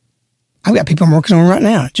them. I've got people I'm working on right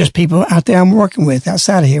now. Just people out there I'm working with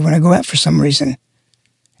outside of here when I go out for some reason.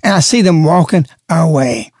 And I see them walking our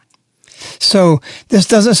way. So this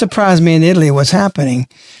doesn't surprise me in Italy what's happening,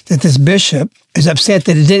 that this bishop is upset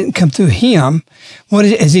that it didn't come through him. What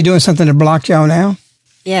is he doing something to block y'all now?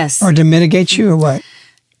 Yes. Or to mitigate you or what?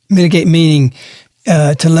 Mitigate meaning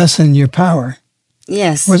to lessen your power.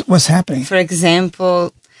 Yes. What's happening? For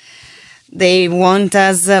example, they want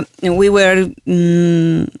us, we were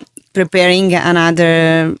preparing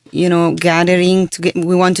another, gathering.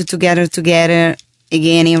 We wanted to gather together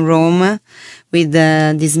again in Rome with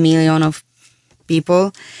this million of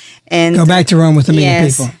people. And go back to Rome with a million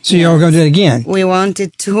people. So you're going to do it again? We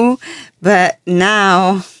wanted to, but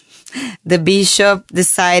now the bishop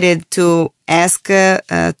decided to ask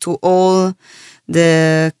to all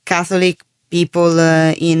the Catholic people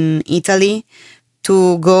in Italy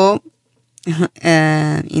to go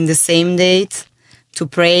in the same date to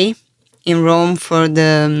pray in Rome for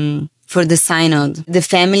the synod. The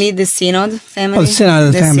synod family. Oh, the synod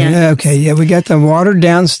of the family. Synod. Okay, yeah, we got the watered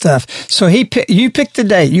down stuff. So you picked the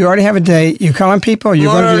date. You already have a date. You're calling people.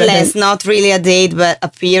 You're More going to do or that less, date? not really a date, but a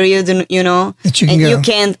period, That you can go. You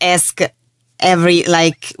can't ask every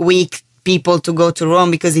week people to go to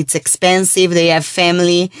Rome because it's expensive. They have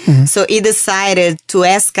family. Mm-hmm. So he decided to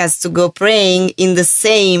ask us to go praying in the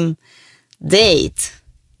same date,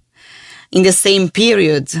 in the same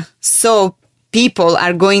period. So people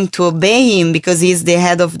are going to obey him because he's the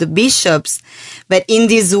head of the bishops. But in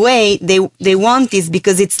this way, they want this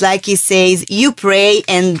because it's like he says, you pray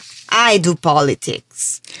and I do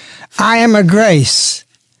politics. I am a grace.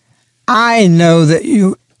 I know that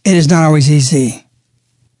it is not always easy.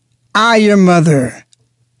 I, your mother,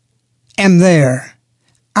 am there.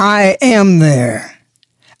 I am there.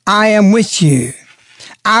 I am with you.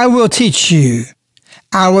 I will teach you.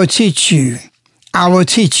 I will teach you. I will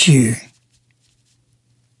teach you.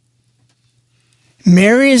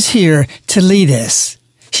 Mary is here to lead us.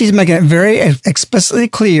 She's making it very explicitly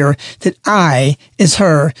clear that I is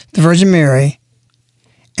her, the Virgin Mary,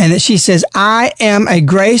 and that she says, I am a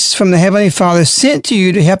grace from the Heavenly Father sent to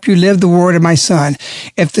you to help you live the word of my Son.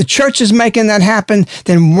 If the church is making that happen,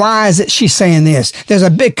 then why is it she's saying this? There's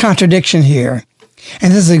a big contradiction here.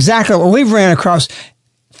 And this is exactly what we've ran across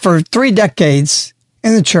for 3 decades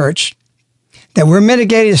in the church, that we're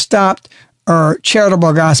mitigated, stopped, or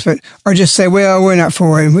charitable gospel, or just say, well, we're not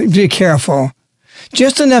for it. Be careful.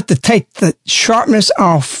 Just enough to take the sharpness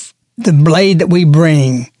off the blade that we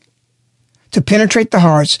bring to penetrate the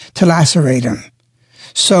hearts, to lacerate them.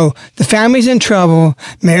 So the family's in trouble.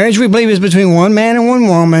 Marriage, we believe, is between one man and one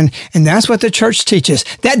woman, and that's what the church teaches.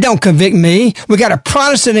 That don't convict me. We got a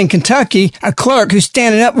Protestant in Kentucky, a clerk who's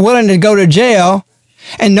standing up willing to go to jail,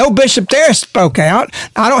 and no bishop there spoke out.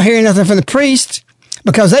 I don't hear nothing from the priest,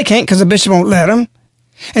 because they can't, because the bishop won't let them.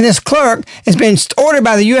 And this clerk has been ordered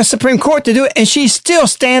by the U.S. Supreme Court to do it, and she's still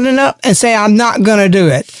standing up and saying, I'm not going to do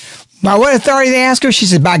it. By what authority, they ask her? She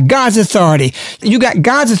says, by God's authority. You got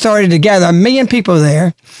God's authority to gather 1 million people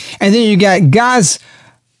there, and then you got God's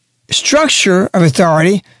structure of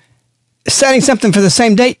authority, setting something for the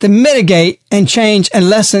same date to mitigate and change and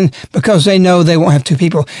lessen because they know they won't have two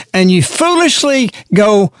people. And you foolishly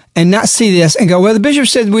go and not see this and go, well, the bishop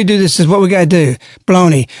said we do this is what we got to do.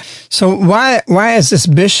 Baloney. So why is this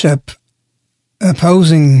bishop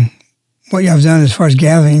opposing what y'all have done as far as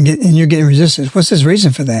gathering and you're getting resistance? What's his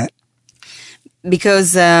reason for that?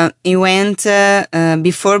 Because he went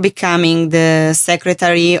before becoming the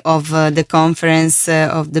secretary of the conference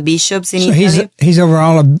of the bishops in Italy. So he's over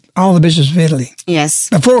all the bishops of Italy. Yes.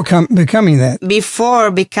 Before becoming that. Before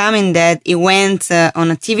becoming that, he went on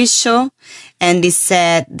a TV show and he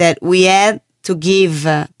said that we had to give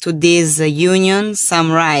to this union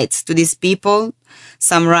some rights, to these people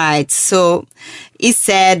some rights. So he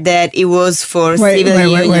said that it was for civil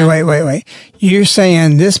union. Wait. You're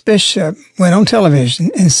saying this bishop went on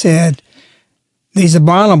television and said these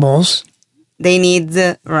abominables, they need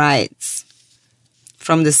the rights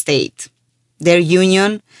from the state. Their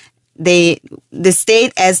union, the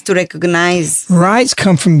state has to recognize. Rights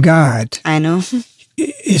come from God. I know.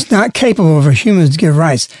 It's not capable for humans to give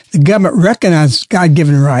rights. The government recognizes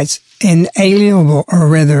God-given rights, inalienable, or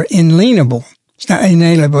rather inalienable. It's not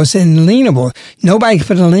inalienable, it's inalienable. Nobody can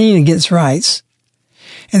put a lien against rights.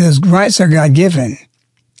 And those rights are God-given.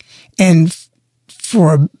 And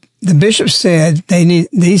for the bishop said they need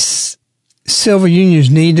these civil unions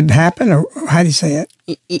need to happen, or how do you say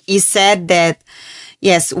it? He said that,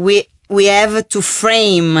 yes, we have to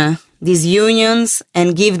frame these unions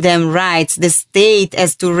and give them rights. The state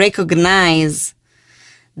has to recognize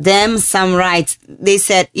them some rights. He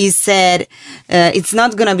said, it's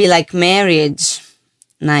not going to be like marriage,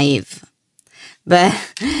 naive, but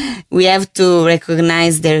we have to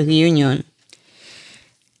recognize their union.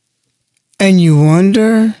 And you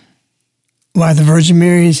wonder why the Virgin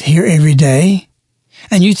Mary is here every day?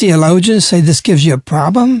 And you theologians say this gives you a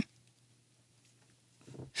problem?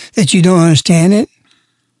 That you don't understand it?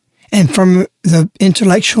 And from the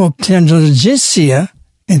intellectual intelligentsia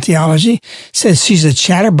in theology says she's a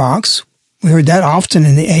chatterbox. We heard that often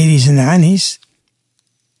in the 80s and 90s.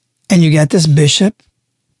 And you got this bishop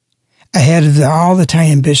ahead of all the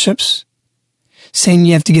Italian bishops saying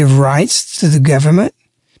you have to give rights to the government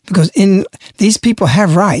because these people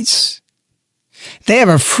have rights. They have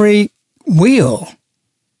a free will.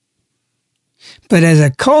 But as a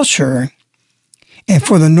culture, and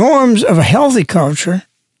for the norms of a healthy culture,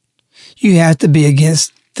 you have to be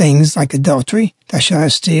against things like adultery. Thou shalt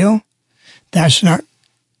not steal. Thou shalt not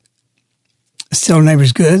steal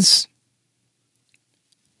neighbor's goods.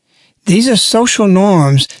 These are social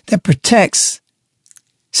norms that protects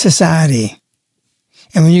society.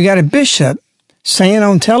 And when you got a bishop saying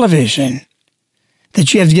on television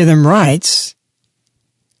that you have to give them rights,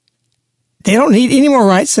 they don't need any more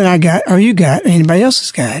rights than I got or you got or anybody else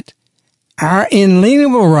has got. Our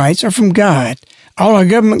inalienable rights are from God. All our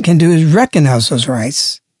government can do is recognize those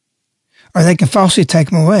rights, or they can falsely take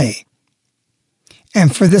them away.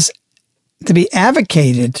 And for this to be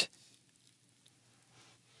advocated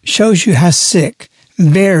shows you how sick,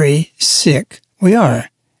 very sick we are.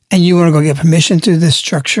 And you want to go get permission through this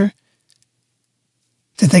structure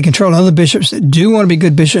that they control other bishops that do want to be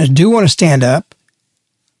good bishops, do want to stand up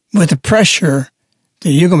with the pressure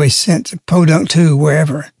that you're going to be sent to Podunk 2,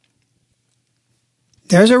 wherever.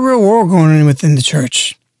 There's a real war going on within the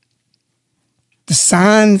church. The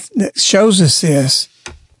sign that shows us this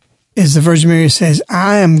is the Virgin Mary says,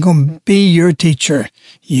 I am going to be your teacher.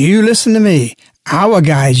 You listen to me. I will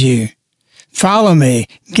guide you. Follow me.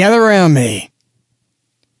 Gather around me.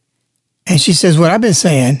 And she says, what I've been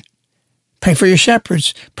saying, pray for your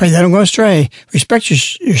shepherds. Pray they don't go astray. Respect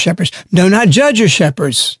your shepherds. Do not judge your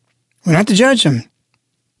shepherds. We're not to judge them.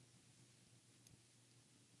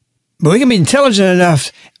 But we can be intelligent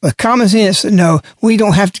enough with common sense to know we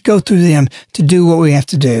don't have to go through them to do what we have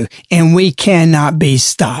to do. And we cannot be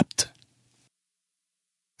stopped.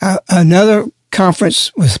 Another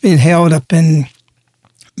conference was being held up in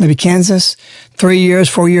maybe Kansas, 4 years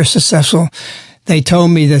successful. They told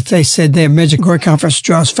me that they said their Medjugorje conference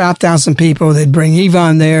draws 5,000 people. They'd bring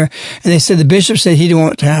Ivan there. And they said the bishop said he didn't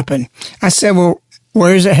want it to happen. I said, well,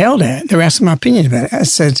 where is it held at? They were asking my opinion about it. I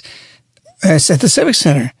said, it's at the Civic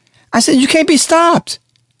Center. I said, you can't be stopped.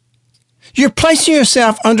 You're placing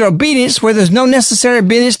yourself under obedience where there's no necessary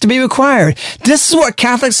obedience to be required. This is what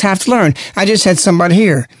Catholics have to learn. I just had somebody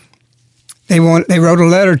here. They wrote a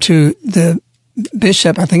letter to the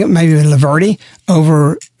bishop, I think it may be Laverty,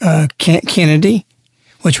 over Kennedy,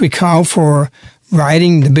 which we call for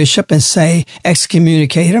writing the bishop and say,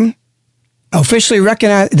 excommunicate him. Officially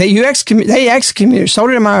recognize that they excommunicate. So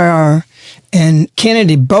did MIR. and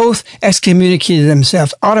Kennedy both excommunicated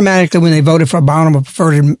themselves automatically when they voted for abominable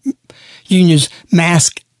perverted unions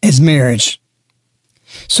masked as marriage.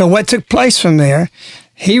 So what took place from there,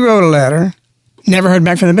 he wrote a letter, never heard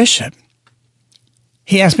back from the bishop.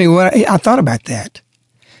 He asked me what I thought about that.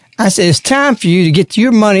 I said, it's time for you to get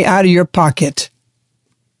your money out of your pocket.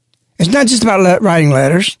 It's not just about writing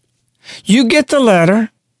letters. You get the letter,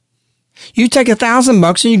 you take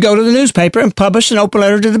 $1,000 and you go to the newspaper and publish an open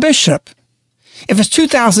letter to the bishop. If it's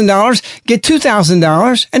 $2,000, get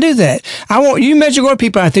 $2,000 and do that. I want you Medjugorje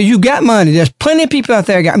people out there, you got money. There's plenty of people out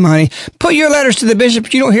there got money. Put your letters to the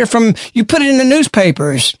bishop you don't hear from, you put it in the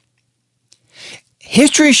newspapers.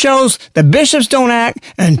 History shows the bishops don't act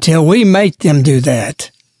until we make them do that.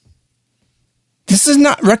 This is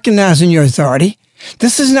not recognizing your authority.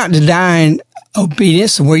 This is not denying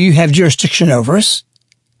obedience where you have jurisdiction over us.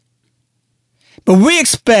 But we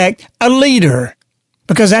expect a leader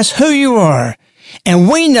because that's who you are. And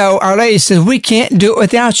we know Our Lady says we can't do it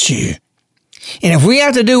without you. And if we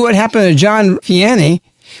have to do what happened to John Vianney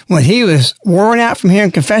when he was worn out from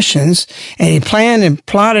hearing confessions and he planned and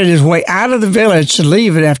plotted his way out of the village to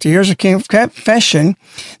leave it after years of confession,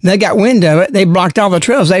 they got wind of it. They blocked all the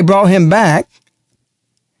trails. They brought him back.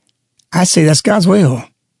 I say that's God's will.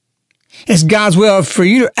 It's God's will for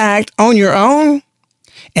you to act on your own.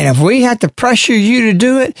 And if we have to pressure you to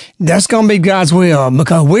do it, that's going to be God's will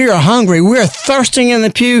because we are hungry. We're thirsting in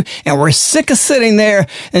the pew and we're sick of sitting there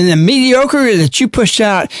and the mediocre that you push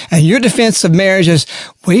out and your defense of marriages.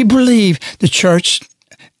 We believe the church,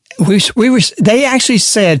 they actually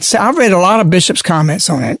said, I read a lot of bishops' comments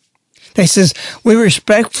on it. They says, we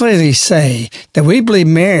respectfully say that we believe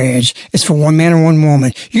marriage is for one man and one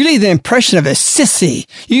woman. You leave the impression of a sissy.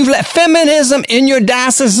 You've let feminism in your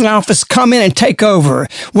diocesan office come in and take over.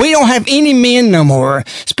 We don't have any men no more,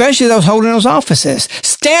 especially those holding those offices.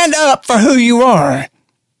 Stand up for who you are.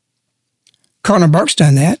 Cardinal Burke's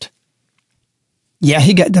done that. Yeah,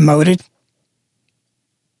 he got demoted.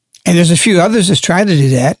 And there's a few others that's tried to do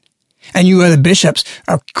that. And you other bishops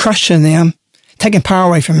are crushing them, taking power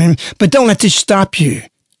away from him, but don't let this stop you.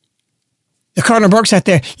 The Cardinal Burke's out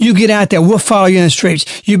there, you get out there, we'll follow you in the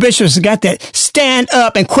streets. You bishops got that. Stand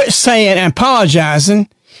up and quit saying and apologizing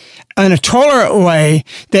in a tolerant way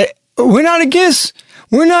that we're not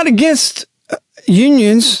against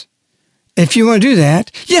unions if you want to do that.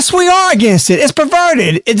 Yes, we are against it. It's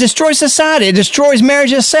perverted. It destroys society. It destroys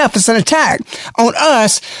marriage itself. It's an attack on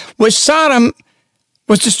us, which Sodom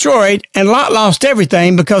was destroyed, and Lot lost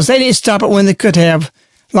everything because they didn't stop it when they could have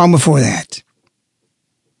long before that.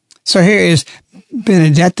 So here is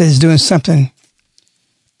Benedetta is doing something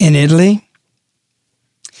in Italy.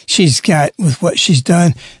 She's got, with what she's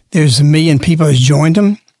done, there's 1 million people who's joined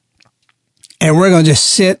them. And we're going to just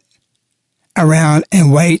sit around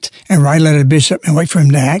and wait and write a letter to the bishop and wait for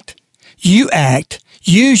him to act. You act.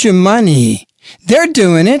 Use your money. They're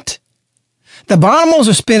doing it. The Bonimals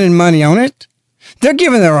are spending money on it. They're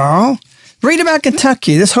giving their all. Read about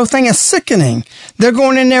Kentucky. This whole thing is sickening. They're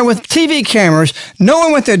going in there with TV cameras,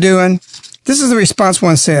 knowing what they're doing. This is the response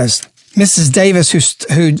one says. Mrs. Davis,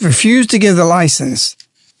 who refused to give the license.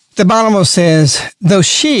 The Bonimals says, though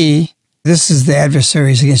she, this is the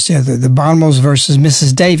adversaries against the other, the Bonimals versus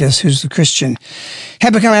Mrs. Davis, who's the Christian,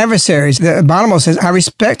 have become adversaries. The Bonimals says, I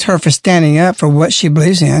respect her for standing up for what she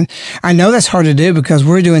believes in. I know that's hard to do because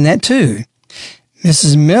we're doing that too.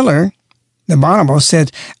 Mrs. Miller, the Bonimals,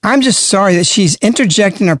 said, I'm just sorry that she's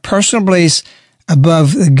interjecting her personal beliefs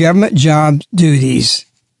above the government job duties.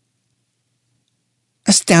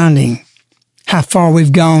 Astounding how far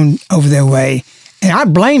we've gone over their way. And I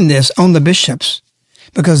blame this on the bishops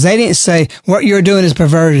because they didn't say what you're doing is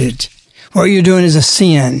perverted. What you're doing is a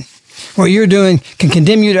sin. What you're doing can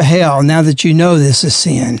condemn you to hell now that you know this is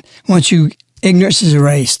sin. Once ignorance is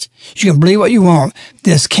erased. You can believe what you want.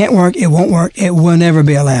 This can't work. It won't work. It will never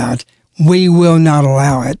be allowed. We will not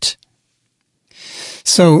allow it.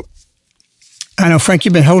 So, I know, Frank,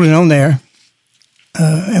 you've been holding on there,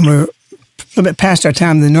 and we're a little bit past our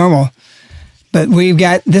time than normal, but we've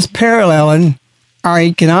got this paralleling our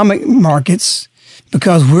economic markets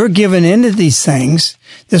because we're giving into these things.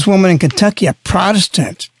 This woman in Kentucky, a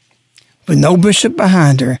Protestant, with no bishop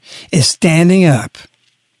behind her, is standing up.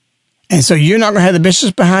 And so you're not going to have the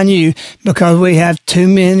bishops behind you because we have too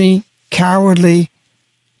many cowardly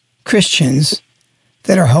Christians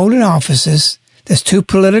that are holding offices that's too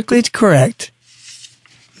politically correct,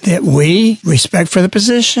 that we respect for the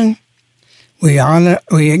position, we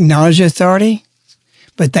acknowledge authority,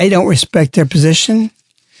 but they don't respect their position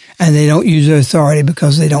and they don't use their authority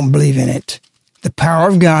because they don't believe in it. The power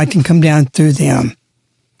of God can come down through them.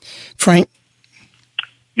 Frank?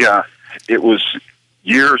 Yeah. it was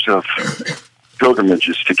years of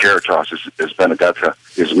pilgrimages to Caritas as Benedetta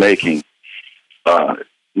is making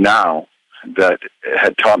now that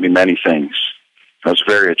had taught me many things. I was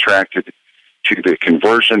very attracted to the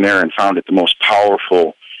conversion there and found it the most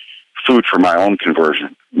powerful food for my own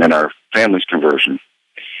conversion and our family's conversion.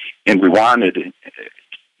 And we wanted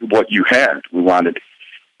what you had. We wanted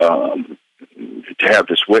to have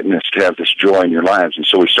this witness, to have this joy in your lives. And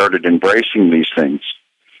so we started embracing these things.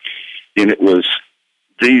 And it was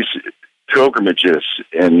these pilgrimages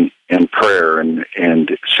and prayer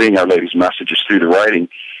and seeing Our Lady's messages through the writing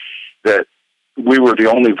that we were the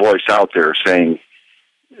only voice out there saying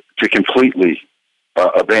to completely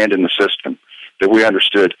abandon the system, that we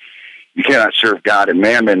understood you cannot serve God and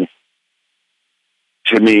mammon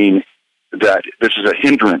to mean that this is a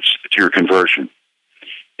hindrance to your conversion.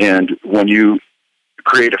 And when you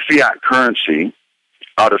create a fiat currency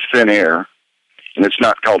out of thin air, and it's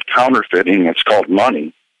not called counterfeiting, it's called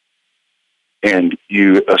money, and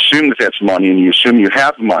you assume that that's money, and you assume you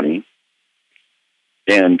have money,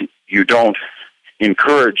 and you don't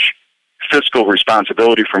encourage fiscal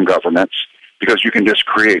responsibility from governments because you can just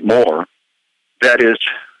create more, that is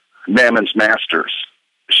Mammon's masters.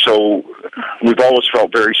 So we've always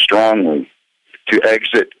felt very strongly to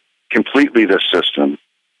exit completely this system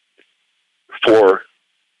for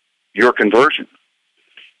your conversion,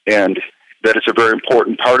 and that it's a very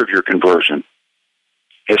important part of your conversion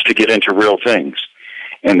is to get into real things,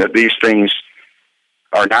 and that these things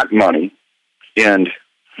are not money, and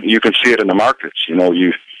you can see it in the markets. You know,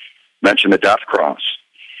 you mentioned the death cross,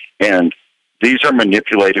 and these are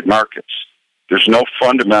manipulated markets. There's no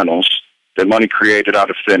fundamentals that money created out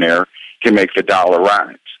of thin air can make the dollar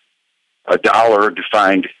rise. A dollar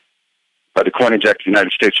defined by the Coinage Act of the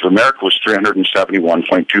United States of America was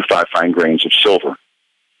 371.25 fine grains of silver.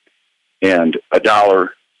 And a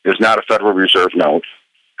dollar is not a Federal Reserve note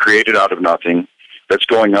created out of nothing that's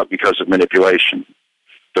going up because of manipulation.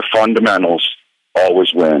 The fundamentals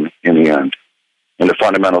always win in the end. And the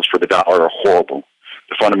fundamentals for the dollar are horrible.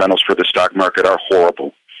 The fundamentals for the stock market are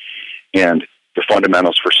horrible. And the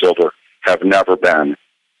fundamentals for silver have never been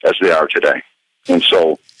as they are today. And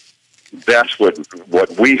so that's what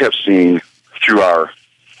we have seen through our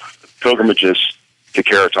pilgrimages to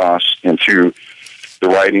Caritas and through the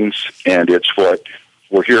writings, and it's what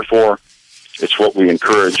we're here for. It's what we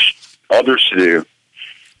encourage others to do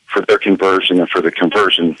for their conversion and for the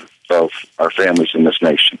conversion of our families in this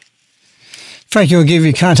nation. Frankie will give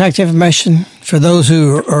you contact information for those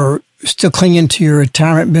who are still clinging to your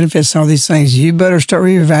retirement benefits and all these things. You better start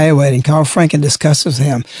reevaluating. Call Frank and discuss with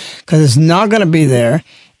him, because it's not going to be there.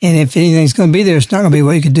 And if anything's going to be there, it's not going to be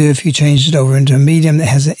what you could do if you changed it over into a medium that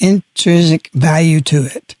has an intrinsic value to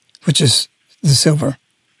it, which is the silver.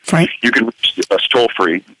 Frank? You can reach us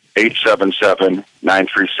toll-free,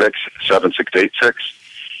 877-936-7686.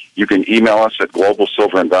 You can email us at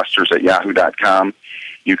globalsilverinvestors@yahoo.com.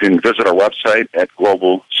 You can visit our website at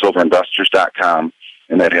globalsilverinvestors.com,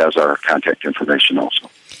 and that has our contact information also.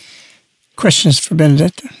 Questions for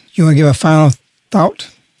Benedetta? You want to give a final thought?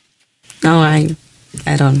 No, I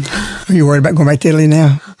don't. Are you worried about going back to Italy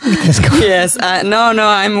now? Yes. No,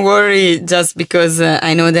 I'm worried just because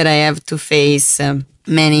I know that I have to face I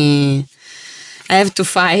have to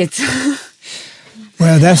fight.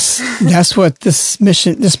 Well, that's what this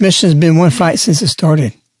mission has been, one fight since it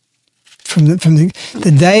started. From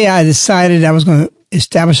the day I decided I was going to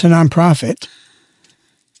establish a nonprofit,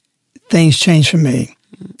 things changed for me.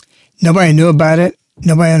 Nobody knew about it.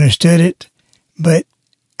 Nobody understood it. But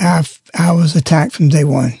I was attacked from day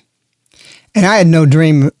one. And I had no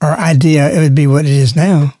dream or idea it would be what it is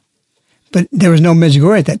now. But there was no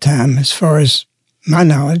Medjugorje at that time, as far as my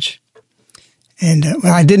knowledge. And,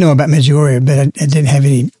 I did know about Medjugorje, but I didn't have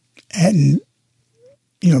any, hadn't,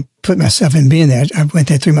 put myself in being there. I went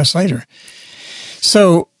there 3 months later.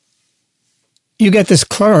 So you got this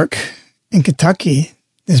clerk in Kentucky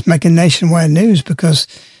that's making nationwide news because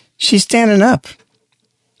she's standing up.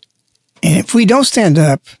 And if we don't stand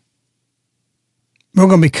up, we're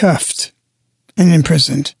going to be cuffed and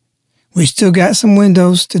imprisoned. We still got some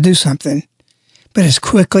windows to do something, but it's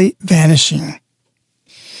quickly vanishing.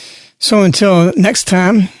 So until next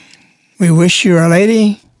time, we wish you Our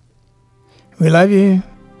Lady. We love you.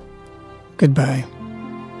 Goodbye.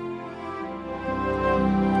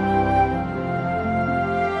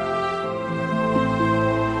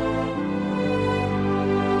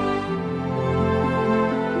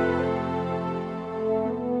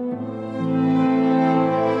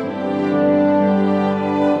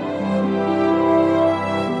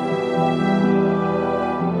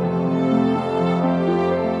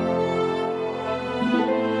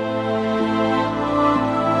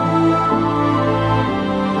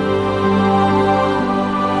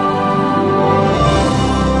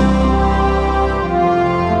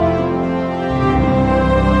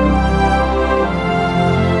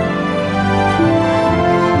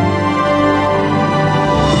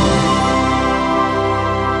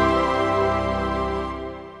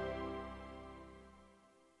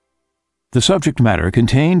 The subject matter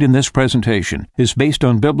contained in this presentation is based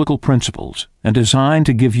on biblical principles and designed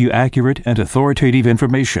to give you accurate and authoritative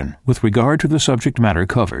information with regard to the subject matter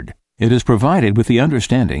covered. It is provided with the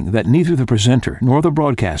understanding that neither the presenter nor the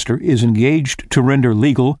broadcaster is engaged to render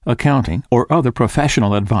legal, accounting, or other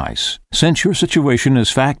professional advice. Since your situation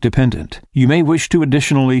is fact-dependent, you may wish to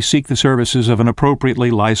additionally seek the services of an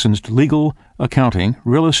appropriately licensed legal, accounting,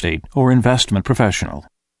 real estate, or investment professional.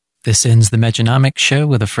 This ends the Mejanomics Show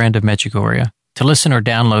with a Friend of Medjugorje. To listen or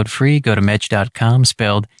download free, go to mej.com,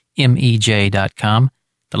 spelled MEJ.com,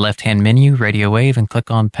 the left-hand menu, Radio Wave, and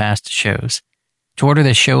click on Past Shows. To order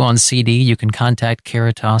this show on CD, you can contact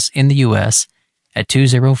Caritas in the U.S. at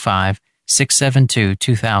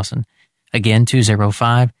 205-672-2000. Again,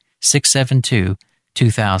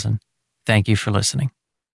 205-672-2000. Thank you for listening.